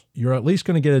course, you're at least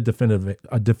going to get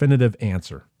a definitive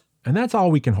answer. And that's all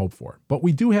we can hope for. But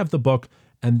we do have the book,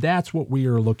 and that's what we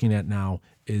are looking at now,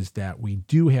 is that we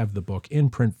do have the book in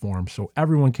print form so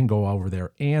everyone can go over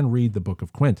there and read the Book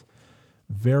of Quint.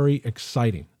 Very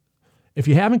exciting. If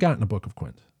you haven't gotten a Book of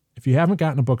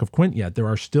Quint, yet, there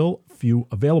are still few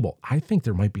available. I think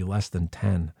there might be less than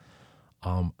 10.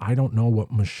 I don't know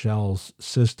what Michelle's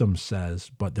system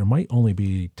says, but there might only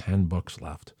be 10 books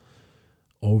left.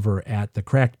 over at the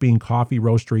Cracked Bean Coffee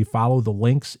Roastery. Follow the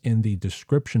links in the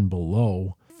description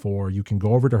below. You can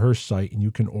go over to her site and you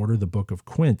can order the Book of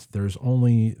Quint. There was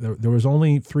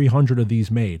only 300 of these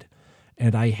made,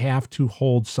 and I have to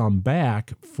hold some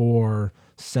back for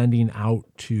sending out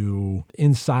to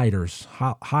insiders,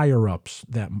 higher ups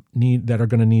that are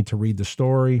going to need to read the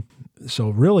story. So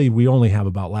really, we only have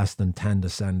about less than 10 to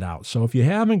send out. So if you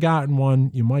haven't gotten one,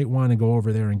 you might want to go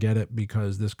over there and get it,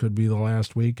 because this could be the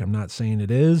last week. I'm not saying it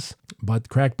is, but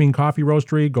Cracked Bean Coffee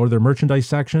Roastery, go to their merchandise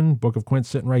section. Book of Quint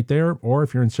sitting right there. Or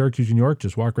if you're in Syracuse, New York,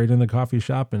 just walk right in the coffee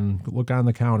shop and look on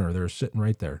the counter. They're sitting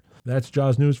right there. That's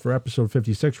Jaws News for episode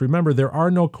 56. Remember, there are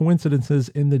no coincidences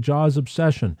in the Jaws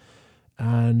obsession.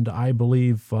 And I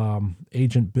believe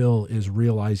Agent Bill is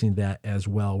realizing that as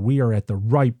well. We are at the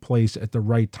right place at the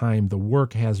right time. The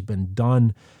work has been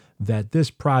done. That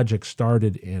this project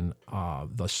started in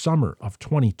the summer of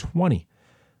 2020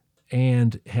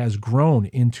 and has grown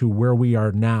into where we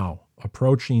are now,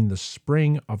 approaching the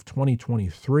spring of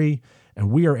 2023. And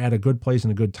we are at a good place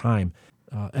and a good time.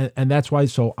 And that's why,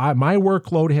 my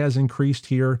workload has increased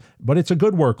here, but it's a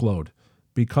good workload,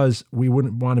 because we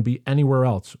wouldn't want to be anywhere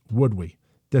else, would we?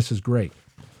 This is great.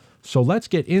 So let's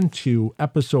get into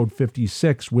episode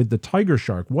 56 with the tiger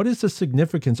shark. What is the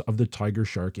significance of the tiger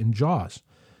shark in Jaws?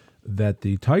 That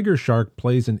the tiger shark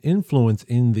plays an influence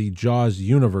in the Jaws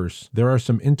universe. There are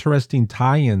some interesting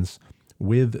tie-ins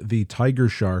with the tiger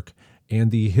shark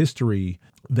and the history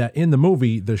that in the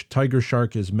movie, the tiger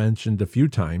shark is mentioned a few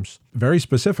times, very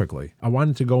specifically. I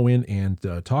wanted to go in and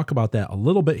talk about that a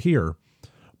little bit here.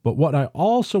 But what I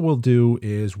also will do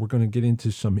is we're going to get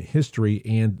into some history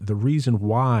and the reason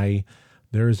why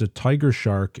there is a tiger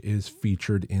shark is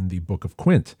featured in the Book of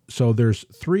Quint. So there's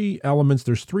three elements,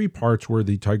 there's three parts where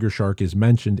the tiger shark is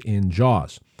mentioned in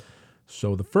Jaws.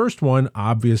 So the first one,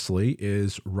 obviously,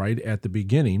 is right at the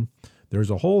beginning.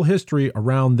 There's a whole history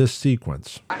around this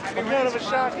sequence. What kind of a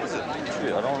shark is it?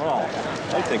 Gee, I don't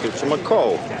know. I think it's a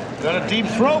macaw. Got a deep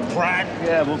throat, Pratt.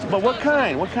 Yeah, but what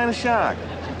kind? What kind of shark?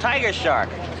 Tiger shark.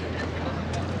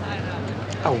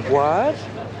 A what?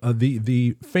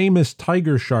 The famous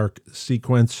tiger shark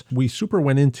sequence, we super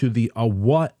went into the a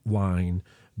what line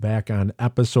back on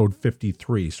episode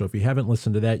 53. So if you haven't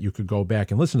listened to that, you could go back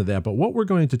and listen to that. But what we're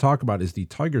going to talk about is the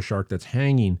tiger shark that's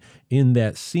hanging in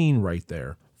that scene right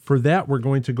there. For that, we're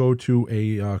going to go to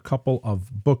a couple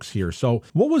of books here. So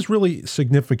what was really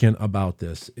significant about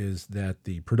this is that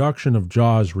the production of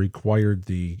Jaws required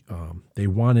they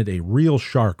wanted a real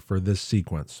shark for this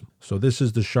sequence. So this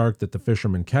is the shark that the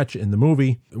fishermen catch in the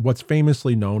movie. What's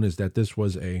famously known is that this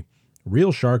was a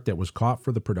real shark that was caught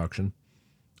for the production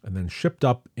and then shipped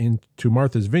up into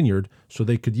Martha's Vineyard so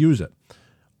they could use it.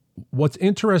 What's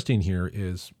interesting here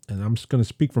is, and I'm just going to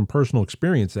speak from personal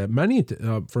experience, that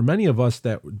for many of us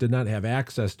that did not have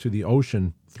access to the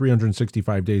ocean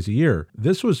 365 days a year,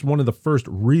 this was one of the first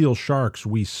real sharks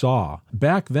we saw.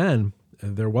 Back then,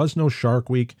 there was no Shark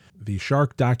Week. The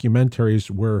shark documentaries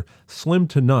were slim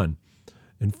to none.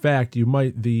 In fact,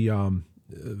 the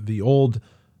old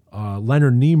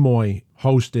Leonard Nimoy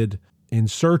hosted In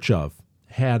Search Of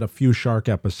had a few shark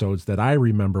episodes that I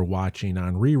remember watching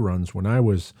on reruns when I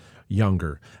was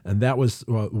younger. And that was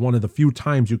one of the few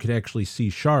times you could actually see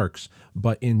sharks.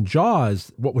 But in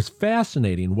Jaws, what was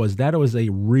fascinating was that it was a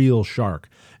real shark.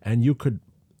 And you could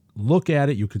look at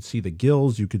it, you could see the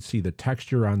gills, you could see the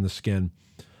texture on the skin.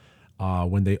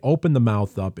 When they opened the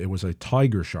mouth up, it was a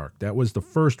tiger shark. That was the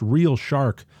first real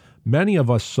shark many of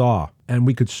us saw, and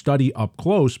we could study up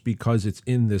close because it's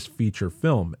in this feature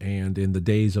film. And in the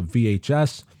days of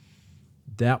VHS,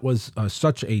 that was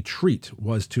such a treat,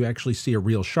 was to actually see a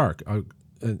real shark.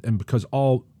 And because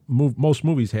most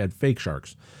movies had fake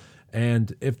sharks.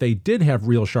 And if they did have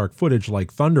real shark footage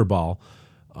like Thunderball,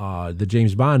 the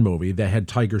James Bond movie that had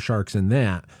tiger sharks in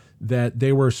that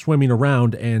they were swimming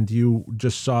around and you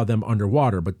just saw them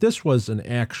underwater. But this was an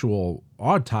actual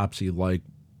autopsy-like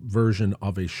version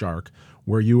of a shark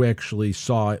where you actually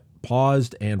saw it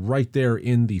paused and right there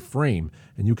in the frame,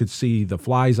 and you could see the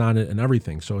flies on it and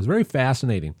everything. So it was very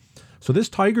fascinating. So this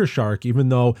tiger shark, even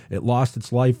though it lost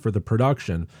its life for the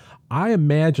production, I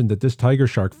imagine that this tiger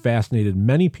shark fascinated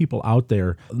many people out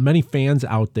there, many fans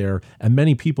out there, and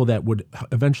many people that would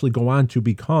eventually go on to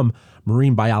become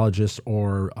marine biologists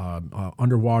or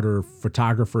underwater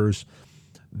photographers.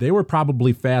 They were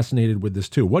probably fascinated with this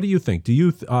too. What do you think?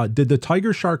 Did the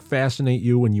tiger shark fascinate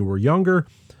you when you were younger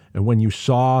and when you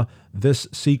saw this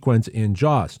sequence in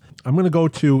Jaws? I'm going to go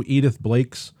to Edith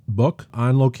Blake's book,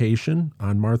 On Location,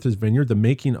 on Martha's Vineyard, The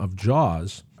Making of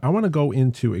Jaws. I want to go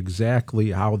into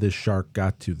exactly how this shark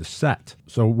got to the set.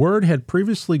 So word had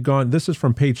previously gone, this is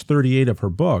from page 38 of her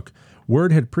book,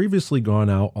 Word had previously gone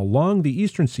out along the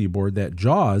eastern seaboard that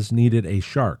Jaws needed a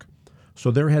shark.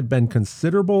 So there had been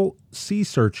considerable sea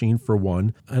searching for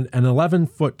one. An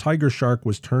 11-foot tiger shark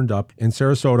was turned up in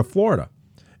Sarasota, Florida.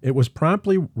 It was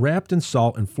promptly wrapped in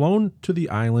salt and flown to the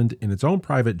island in its own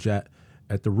private jet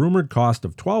at the rumored cost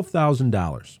of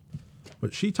 $12,000.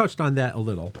 But she touched on that a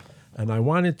little, and I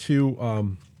wanted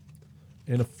to,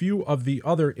 in a few of the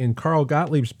other, in Carl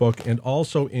Gottlieb's book and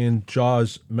also in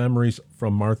Jaws Memories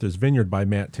from Martha's Vineyard by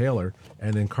Matt Taylor,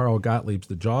 and in Carl Gottlieb's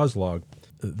The Jaws Log,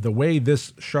 the way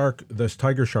this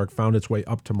tiger shark found its way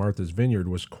up to Martha's Vineyard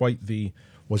was quite the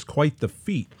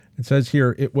feat. It says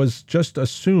here, it was just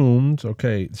assumed,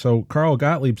 okay, so Carl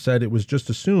Gottlieb said it was just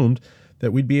assumed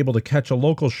that we'd be able to catch a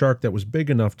local shark that was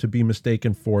big enough to be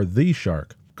mistaken for the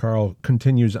shark. Carl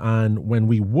continues on, when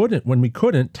we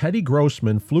couldn't, Teddy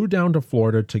Grossman flew down to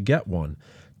Florida to get one.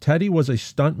 Teddy was a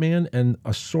stuntman and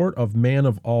a sort of man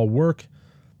of all work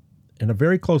and a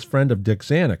very close friend of Dick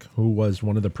Zanuck, who was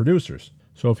one of the producers.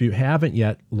 So if you haven't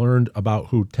yet learned about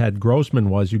who Ted Grossman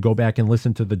was, you go back and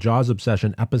listen to the Jaws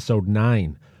Obsession, episode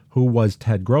 9. Who was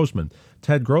Ted Grossman?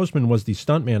 Ted Grossman was the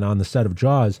stuntman on the set of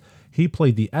Jaws. He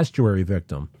played the estuary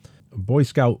victim, a Boy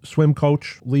Scout swim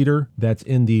coach leader that's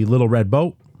in the little red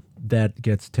boat that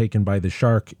gets taken by the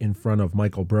shark in front of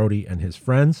Michael Brody and his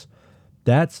friends.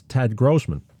 That's Ted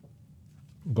Grossman.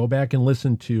 Go back and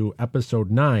listen to episode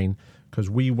 9 because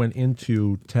we went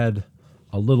into Ted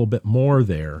a little bit more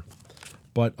there.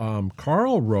 But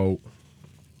Carl wrote,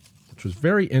 which was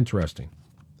very interesting.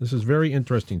 This is very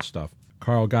interesting stuff.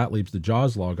 Carl Gottlieb's The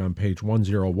Jaws Log on page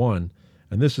 101,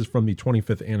 and this is from the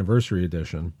 25th anniversary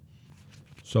edition.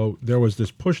 So there was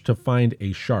this push to find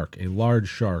a shark, a large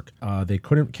shark. They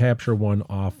couldn't capture one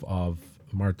off of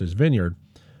Martha's Vineyard.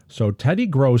 So Teddy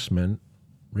Grossman,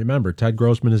 remember, Ted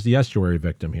Grossman is the estuary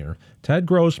victim here. Ted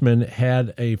Grossman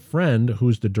had a friend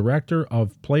who's the director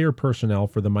of player personnel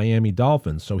for the Miami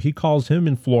Dolphins. So he calls him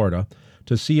in Florida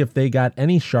to see if they got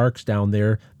any sharks down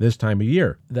there this time of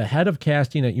year. The head of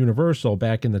casting at Universal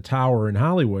back in the Tower in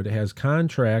Hollywood has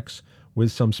contracts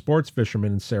with some sports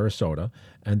fishermen in Sarasota,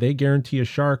 and they guarantee a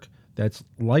shark that's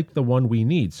like the one we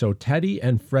need. So Teddy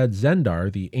and Fred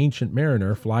Zendar, the ancient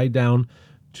mariner, fly down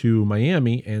to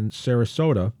Miami and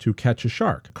Sarasota to catch a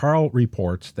shark. Carl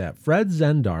reports that Fred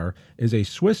Zendar is a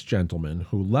Swiss gentleman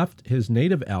who left his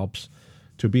native Alps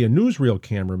to be a newsreel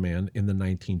cameraman in the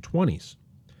 1920s.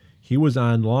 He was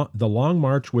on the Long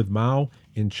March with Mao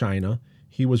in China.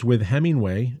 He was with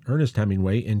Hemingway, Ernest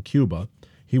Hemingway, in Cuba.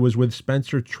 He was with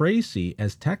Spencer Tracy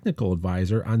as technical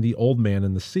advisor on The Old Man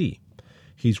and the Sea.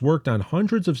 He's worked on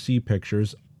hundreds of sea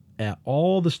pictures at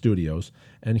all the studios,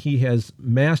 and he has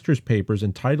master's papers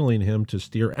entitling him to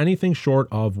steer anything short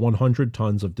of 100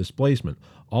 tons of displacement,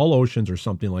 all oceans or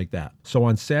something like that. So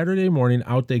on Saturday morning,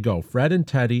 out they go. Fred and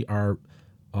Teddy are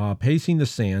pacing the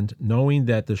sand, knowing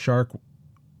that the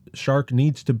shark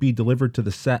needs to be delivered to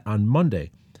the set on Monday.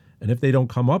 And if they don't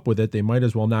come up with it, they might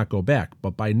as well not go back.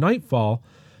 But by nightfall,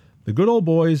 the good old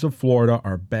boys of Florida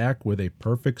are back with a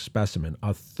perfect specimen,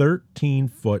 a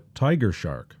 13-foot tiger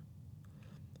shark.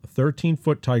 A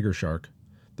 13-foot tiger shark,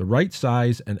 the right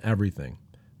size and everything.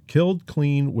 Killed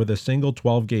clean with a single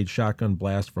 12-gauge shotgun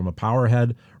blast from a power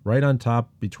head right on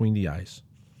top between the eyes.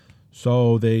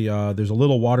 So there's a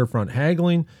little waterfront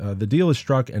haggling. The deal is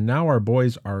struck, and now our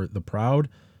boys are the proud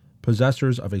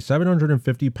possessors of a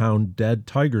 750-pound dead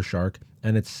tiger shark,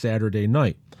 and it's Saturday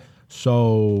night.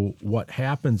 So what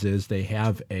happens is they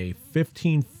have a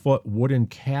 15-foot wooden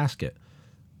casket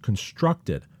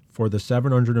constructed for the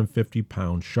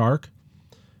 750-pound shark.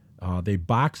 They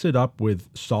box it up with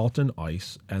salt and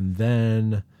ice, and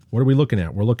then what are we looking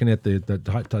at? We're looking at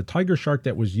the tiger shark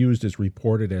that was used is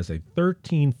reported as a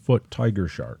 13-foot tiger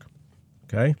shark.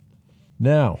 Okay?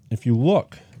 Now, if you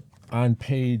look on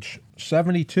page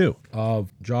 72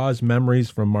 of Jaws Memories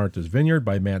from Martha's Vineyard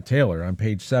by Matt Taylor, on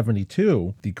page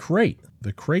 72, the crate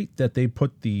that they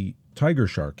put the tiger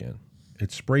shark in,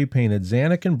 it's spray painted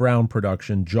Zanuck and Brown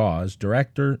production, Jaws,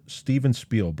 director Steven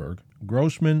Spielberg,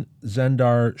 Grossman,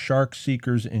 Zendar, Shark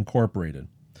Seekers Incorporated.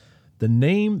 The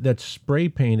name that's spray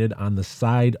painted on the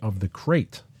side of the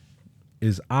crate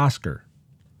is Oscar.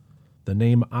 The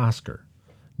name Oscar.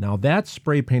 Now that's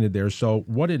spray painted there. So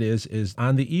what it is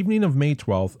on the evening of May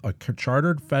 12th, a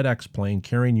chartered FedEx plane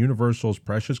carrying Universal's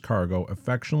precious cargo,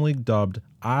 affectionately dubbed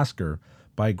Oscar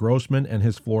by Grossman and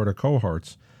his Florida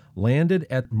cohorts, landed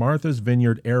at Martha's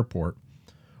Vineyard Airport,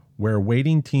 where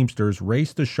waiting Teamsters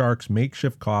raced the shark's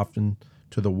makeshift coffin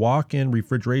to the walk-in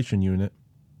refrigeration unit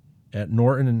at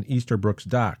Norton and Easterbrook's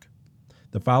dock.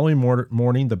 The following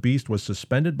morning, the beast was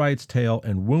suspended by its tail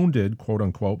and wounded,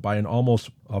 quote-unquote, by an almost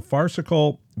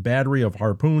farcical battery of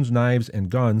harpoons, knives, and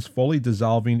guns, fully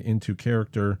dissolving into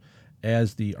character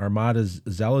as the Armada's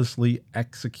zealously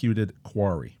executed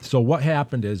quarry. So what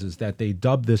happened is that they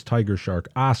dubbed this tiger shark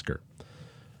Oscar.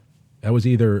 That was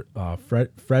either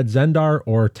Fred Zendar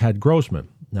or Ted Grossman.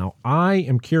 Now, I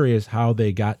am curious how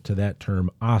they got to that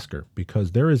term Oscar,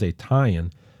 because there is a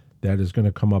tie-in that is going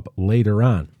to come up later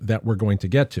on that we're going to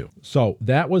get to. So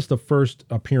that was the first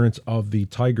appearance of the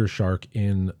tiger shark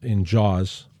in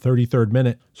Jaws, 33rd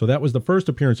minute. So that was the first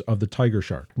appearance of the tiger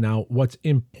shark. Now, what's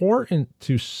important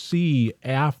to see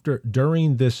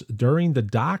during the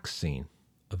dock scene,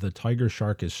 the tiger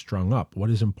shark is strung up. What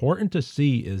is important to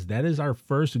see is that is our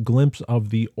first glimpse of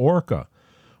the orca.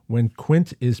 When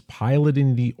Quint is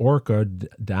piloting the orca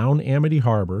down Amity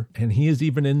Harbor, and he is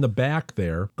even in the back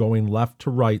there going left to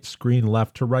right, screen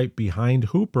left to right behind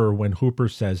Hooper when Hooper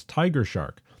says tiger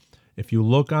shark. If you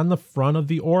look on the front of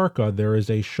the orca, there is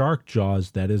a shark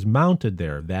jaws that is mounted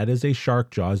there. That is a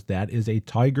shark jaws. That is a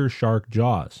tiger shark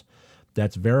jaws.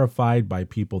 That's verified by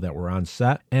people that were on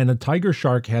set. And a tiger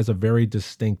shark has a very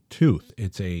distinct tooth.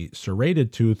 It's a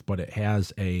serrated tooth, but it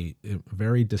has a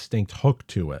very distinct hook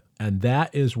to it. And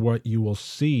that is what you will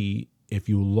see if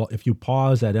you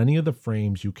pause at any of the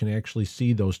frames. You can actually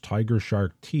see those tiger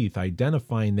shark teeth,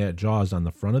 identifying that jaws on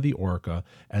the front of the orca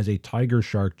as a tiger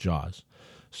shark jaws.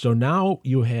 So now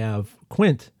you have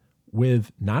Quint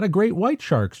with not a great white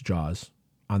shark's jaws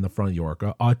on the front of the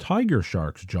orca, a tiger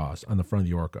shark's jaws on the front of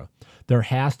the orca. There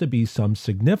has to be some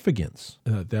significance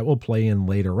that will play in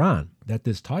later on, that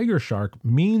this tiger shark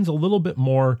means a little bit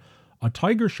more. A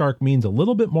tiger shark means a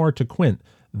little bit more to Quint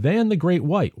than the great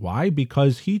white. Why?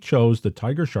 Because he chose the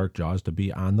tiger shark jaws to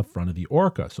be on the front of the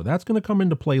orca. So that's going to come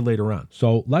into play later on.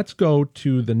 So let's go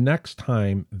to the next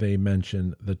time they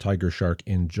mention the tiger shark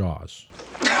in Jaws.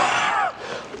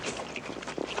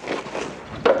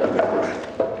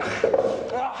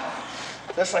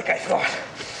 Just like I thought.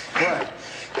 What?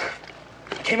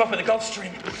 Came up with the Gulf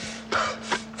Stream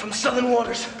from southern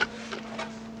waters.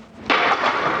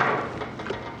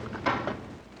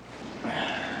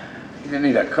 He didn't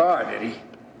need a car, did he?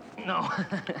 No.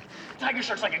 Tiger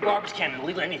shark's like a garbage can, it'll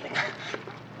leave anything.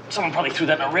 Someone probably threw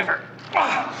that in a river.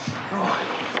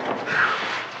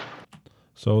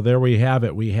 So there we have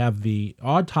it. We have the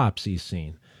autopsy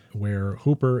scene where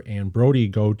Hooper and Brody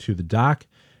go to the dock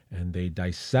and they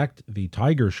dissect the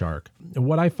tiger shark. And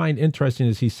what I find interesting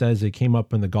is he says it came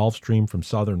up in the Gulf Stream from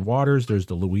southern waters. There's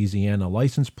the Louisiana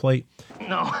license plate.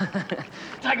 No.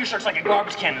 Tiger shark's like a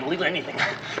garbage can, it'll leave anything.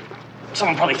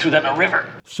 Someone probably threw that in a river.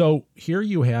 So here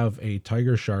you have a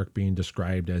tiger shark being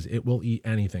described as it will eat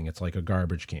anything. It's like a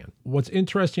garbage can. What's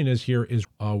interesting is here is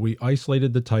we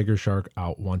isolated the tiger shark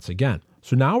out once again.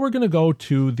 So now we're going to go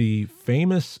to the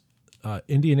famous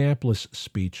Indianapolis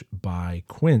speech by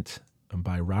Quint and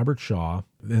by Robert Shaw.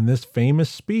 In this famous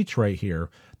speech right here,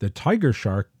 the tiger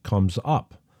shark comes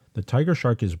up. The tiger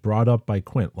shark is brought up by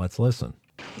Quint. Let's listen.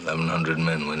 1,100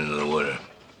 men went into the water.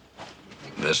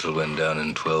 Vessel went down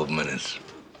in 12 minutes.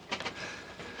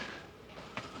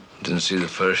 Didn't see the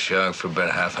first shark for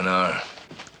about half an hour.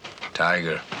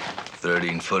 Tiger,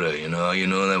 13-footer, you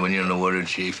know that when you're in the water,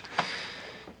 Chief?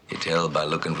 You tell by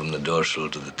looking from the dorsal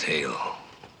to the tail.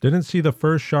 Didn't see the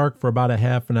first shark for about a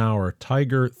half an hour.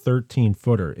 Tiger,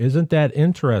 13-footer. Isn't that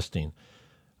interesting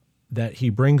that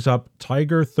he brings up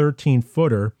Tiger,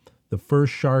 13-footer, the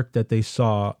first shark that he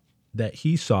saw,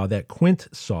 that Quint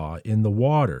saw in the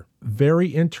water? Very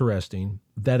interesting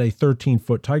that a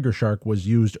 13-foot tiger shark was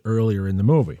used earlier in the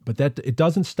movie. But that it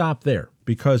doesn't stop there,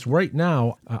 because right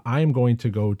now I am going to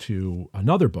go to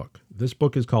another book. This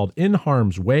book is called In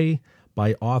Harm's Way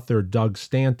by author Doug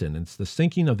Stanton. It's the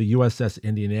sinking of the USS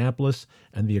Indianapolis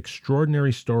and the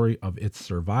extraordinary story of its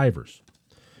survivors.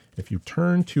 If you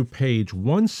turn to page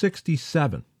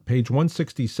 167,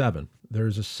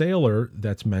 there's a sailor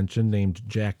that's mentioned named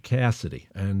Jack Cassidy,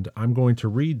 and I'm going to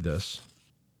read this.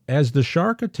 As the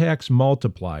shark attacks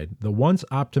multiplied, the once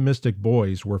optimistic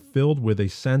boys were filled with a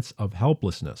sense of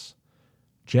helplessness.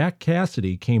 Jack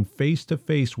Cassidy came face to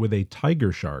face with a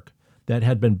tiger shark that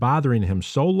had been bothering him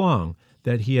so long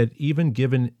that he had even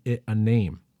given it a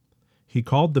name. He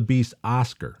called the beast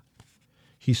Oscar.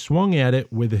 He swung at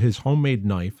it with his homemade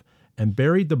knife and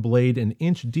buried the blade an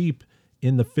inch deep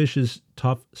in the fish's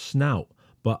tough snout,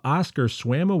 but Oscar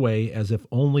swam away as if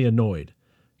only annoyed.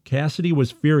 Cassidy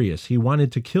was furious. He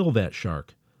wanted to kill that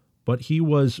shark, but he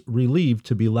was relieved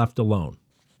to be left alone.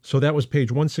 So that was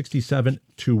page 167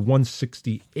 to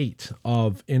 168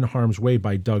 of In Harm's Way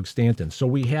by Doug Stanton. So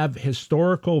we have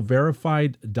historical,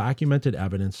 verified, documented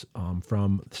evidence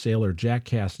from sailor Jack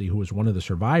Cassidy, who was one of the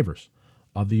survivors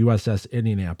of the USS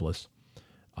Indianapolis,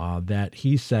 that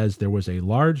he says there was a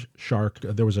large shark,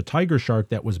 there was a tiger shark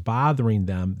that was bothering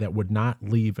them that would not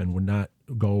leave and would not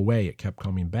go away. It kept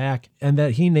coming back, and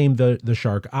that he named the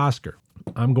shark Oscar.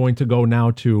 I'm going to go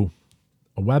now to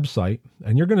a website,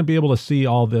 and you're going to be able to see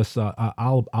all this.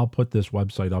 I'll put this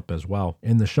website up as well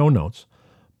in the show notes,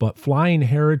 but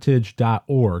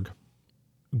flyingheritage.org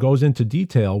goes into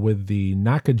detail with the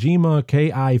Nakajima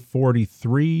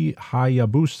Ki-43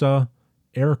 Hayabusa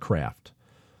aircraft.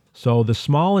 So the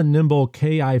small and nimble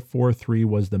Ki-43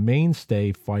 was the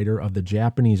mainstay fighter of the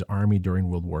Japanese Army during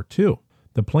World War II.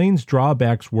 The plane's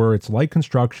drawbacks were its light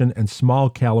construction and small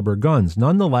caliber guns.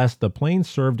 Nonetheless, the plane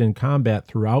served in combat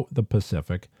throughout the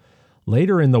Pacific.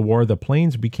 Later in the war, the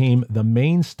planes became the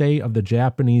mainstay of the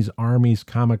Japanese Army's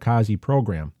kamikaze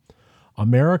program.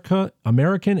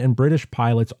 American and British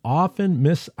pilots often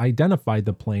misidentified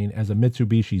the plane as a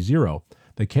Mitsubishi Zero.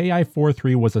 The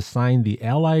Ki-43 was assigned the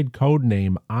Allied code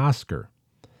name Oscar.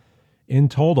 In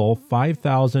total,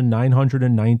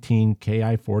 5,919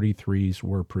 Ki-43s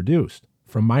were produced.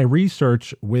 From my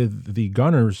research with the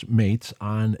gunners mates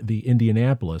on the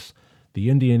Indianapolis, the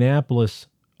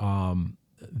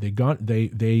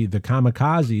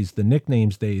kamikazes, the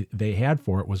nicknames they had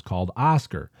for it was called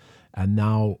Oscar. And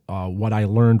now what I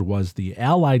learned was the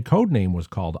Allied code name was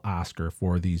called Oscar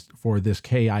for this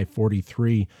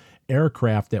Ki-43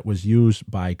 aircraft that was used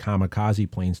by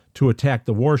kamikaze planes to attack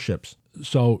the warships.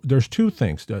 So there's two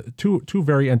things, two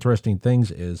very interesting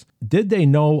things is, did they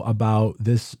know about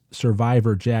this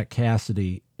survivor, Jack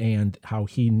Cassidy, and how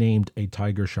he named a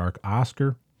tiger shark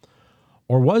Oscar?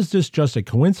 Or was this just a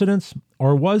coincidence?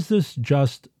 Or was this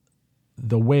just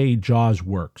the way Jaws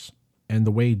works? And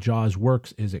the way Jaws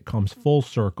works is it comes full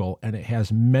circle and it has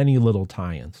many little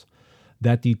tie-ins.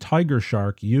 That the tiger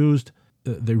shark used,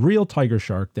 the real tiger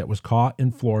shark that was caught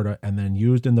in Florida and then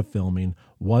used in the filming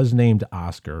was named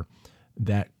Oscar.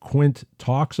 That Quint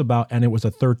talks about, and it was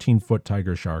a 13-foot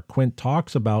tiger shark. Quint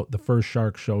talks about the first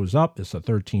shark shows up, it's a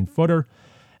 13-footer,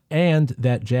 and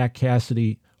that Jack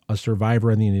Cassidy, a survivor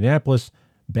in the Indianapolis,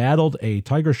 battled a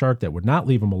tiger shark that would not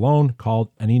leave him alone,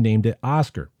 and he named it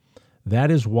Oscar. That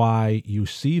is why you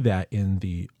see that in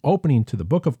the opening to the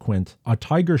Book of Quint, a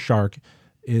tiger shark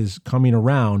is coming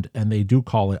around and they do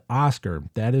call it Oscar.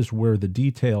 That is where the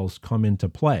details come into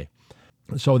play.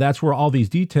 So that's where all these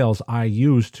details I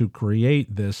use to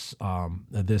create this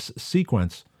this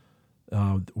sequence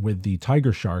with the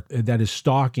tiger shark that is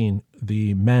stalking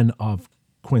the men of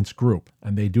Quint's group,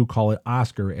 and they do call it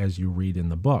Oscar as you read in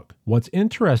the book. What's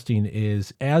interesting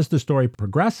is as the story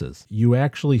progresses, you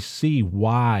actually see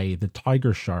why the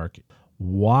tiger shark,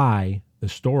 why the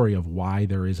story of why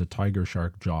there is a tiger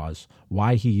shark jaws,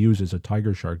 why he uses a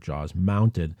tiger shark jaws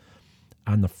mounted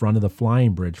on the front of the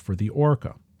flying bridge for the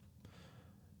Orca.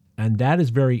 And that is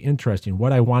very interesting.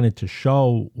 What I wanted to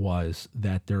show was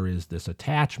that there is this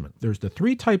attachment. There's the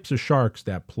three types of sharks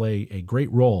that play a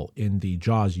great role in the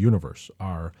Jaws universe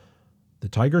are the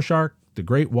tiger shark, the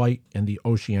great white, and the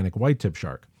oceanic white-tip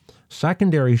shark.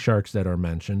 Secondary sharks that are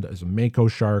mentioned is a mako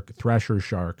shark, thresher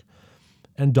shark,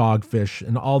 and dogfish,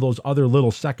 and all those other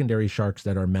little secondary sharks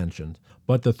that are mentioned.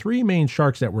 But the three main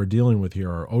sharks that we're dealing with here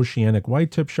are oceanic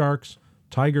white-tip sharks,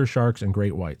 tiger sharks, and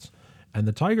great whites. And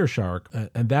the tiger shark,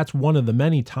 and that's one of the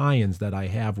many tie-ins that I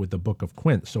have with the Book of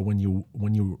Quint. So when you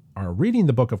are reading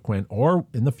the Book of Quint, or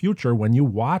in the future when you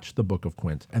watch the Book of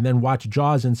Quint and then watch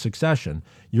Jaws in succession,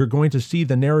 you're going to see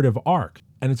the narrative arc.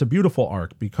 And it's a beautiful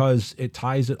arc because it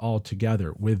ties it all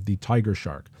together with the tiger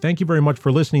shark. Thank you very much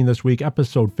for listening this week,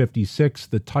 episode 56,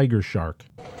 The Tiger Shark.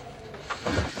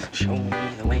 Show me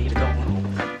the way to go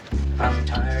home. I'm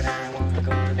tired, I want to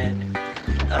go to bed.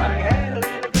 I had a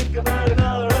little think about an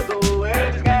hour ago.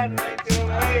 It's gotten right to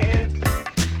my head.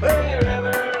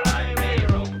 Wherever I may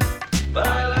roam,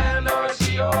 by land or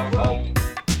sea or home.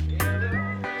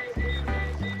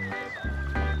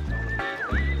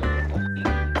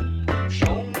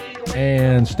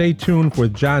 And stay tuned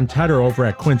with John Tedder over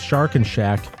at Quint's Shark and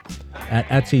Shack at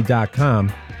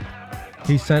Etsy.com.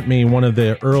 He sent me one of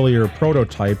the earlier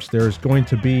prototypes. There's going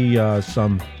to be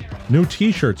some new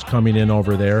t-shirts coming in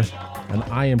over there. And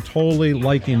I am totally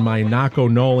liking my Naco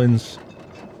Nolan's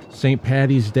St.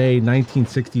 Paddy's Day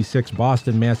 1966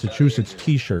 Boston, Massachusetts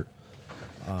t-shirt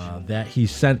that he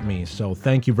sent me. So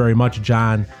thank you very much,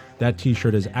 John. That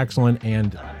t-shirt is excellent.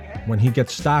 And when he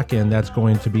gets stock in, that's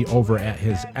going to be over at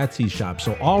his Etsy shop.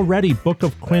 So already Book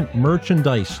of Quint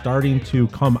merchandise starting to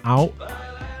come out.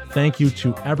 Thank you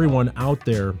to everyone out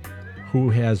there who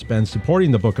has been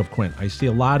supporting the Book of Quint. I see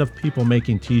a lot of people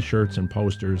making t-shirts and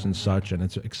posters and such, and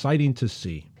it's exciting to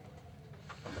see.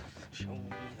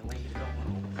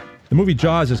 The movie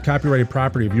Jaws is copyrighted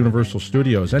property of Universal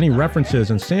Studios. Any references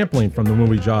and sampling from the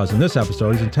movie Jaws in this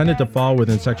episode is intended to fall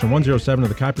within Section 107 of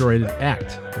the Copyrighted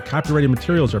Act. The copyrighted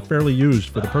materials are fairly used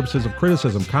for the purposes of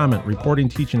criticism, comment, reporting,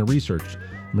 teaching, and research.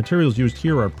 The materials used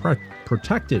here are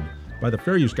protected by the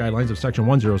fair use guidelines of Section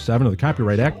 107 of the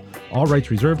Copyright Act. All rights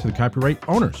reserved to the copyright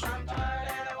owners.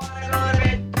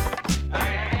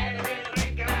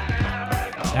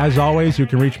 As always, you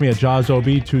can reach me at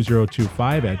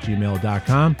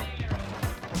jawsob2025@gmail.com.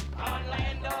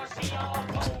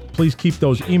 Please keep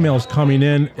those emails coming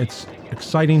in. It's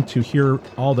exciting to hear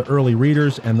all the early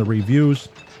readers and the reviews.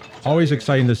 Always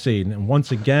exciting to see. And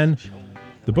once again,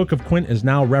 the Book of Quint is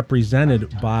now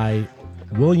represented by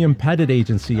William Pettit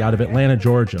Agency out of Atlanta,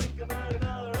 Georgia.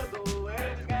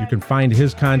 You can find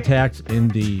his contacts in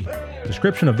the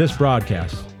description of this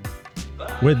broadcast.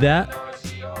 With that,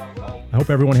 I hope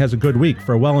everyone has a good week.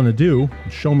 Farewell and adieu.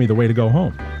 Show me the way to go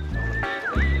home.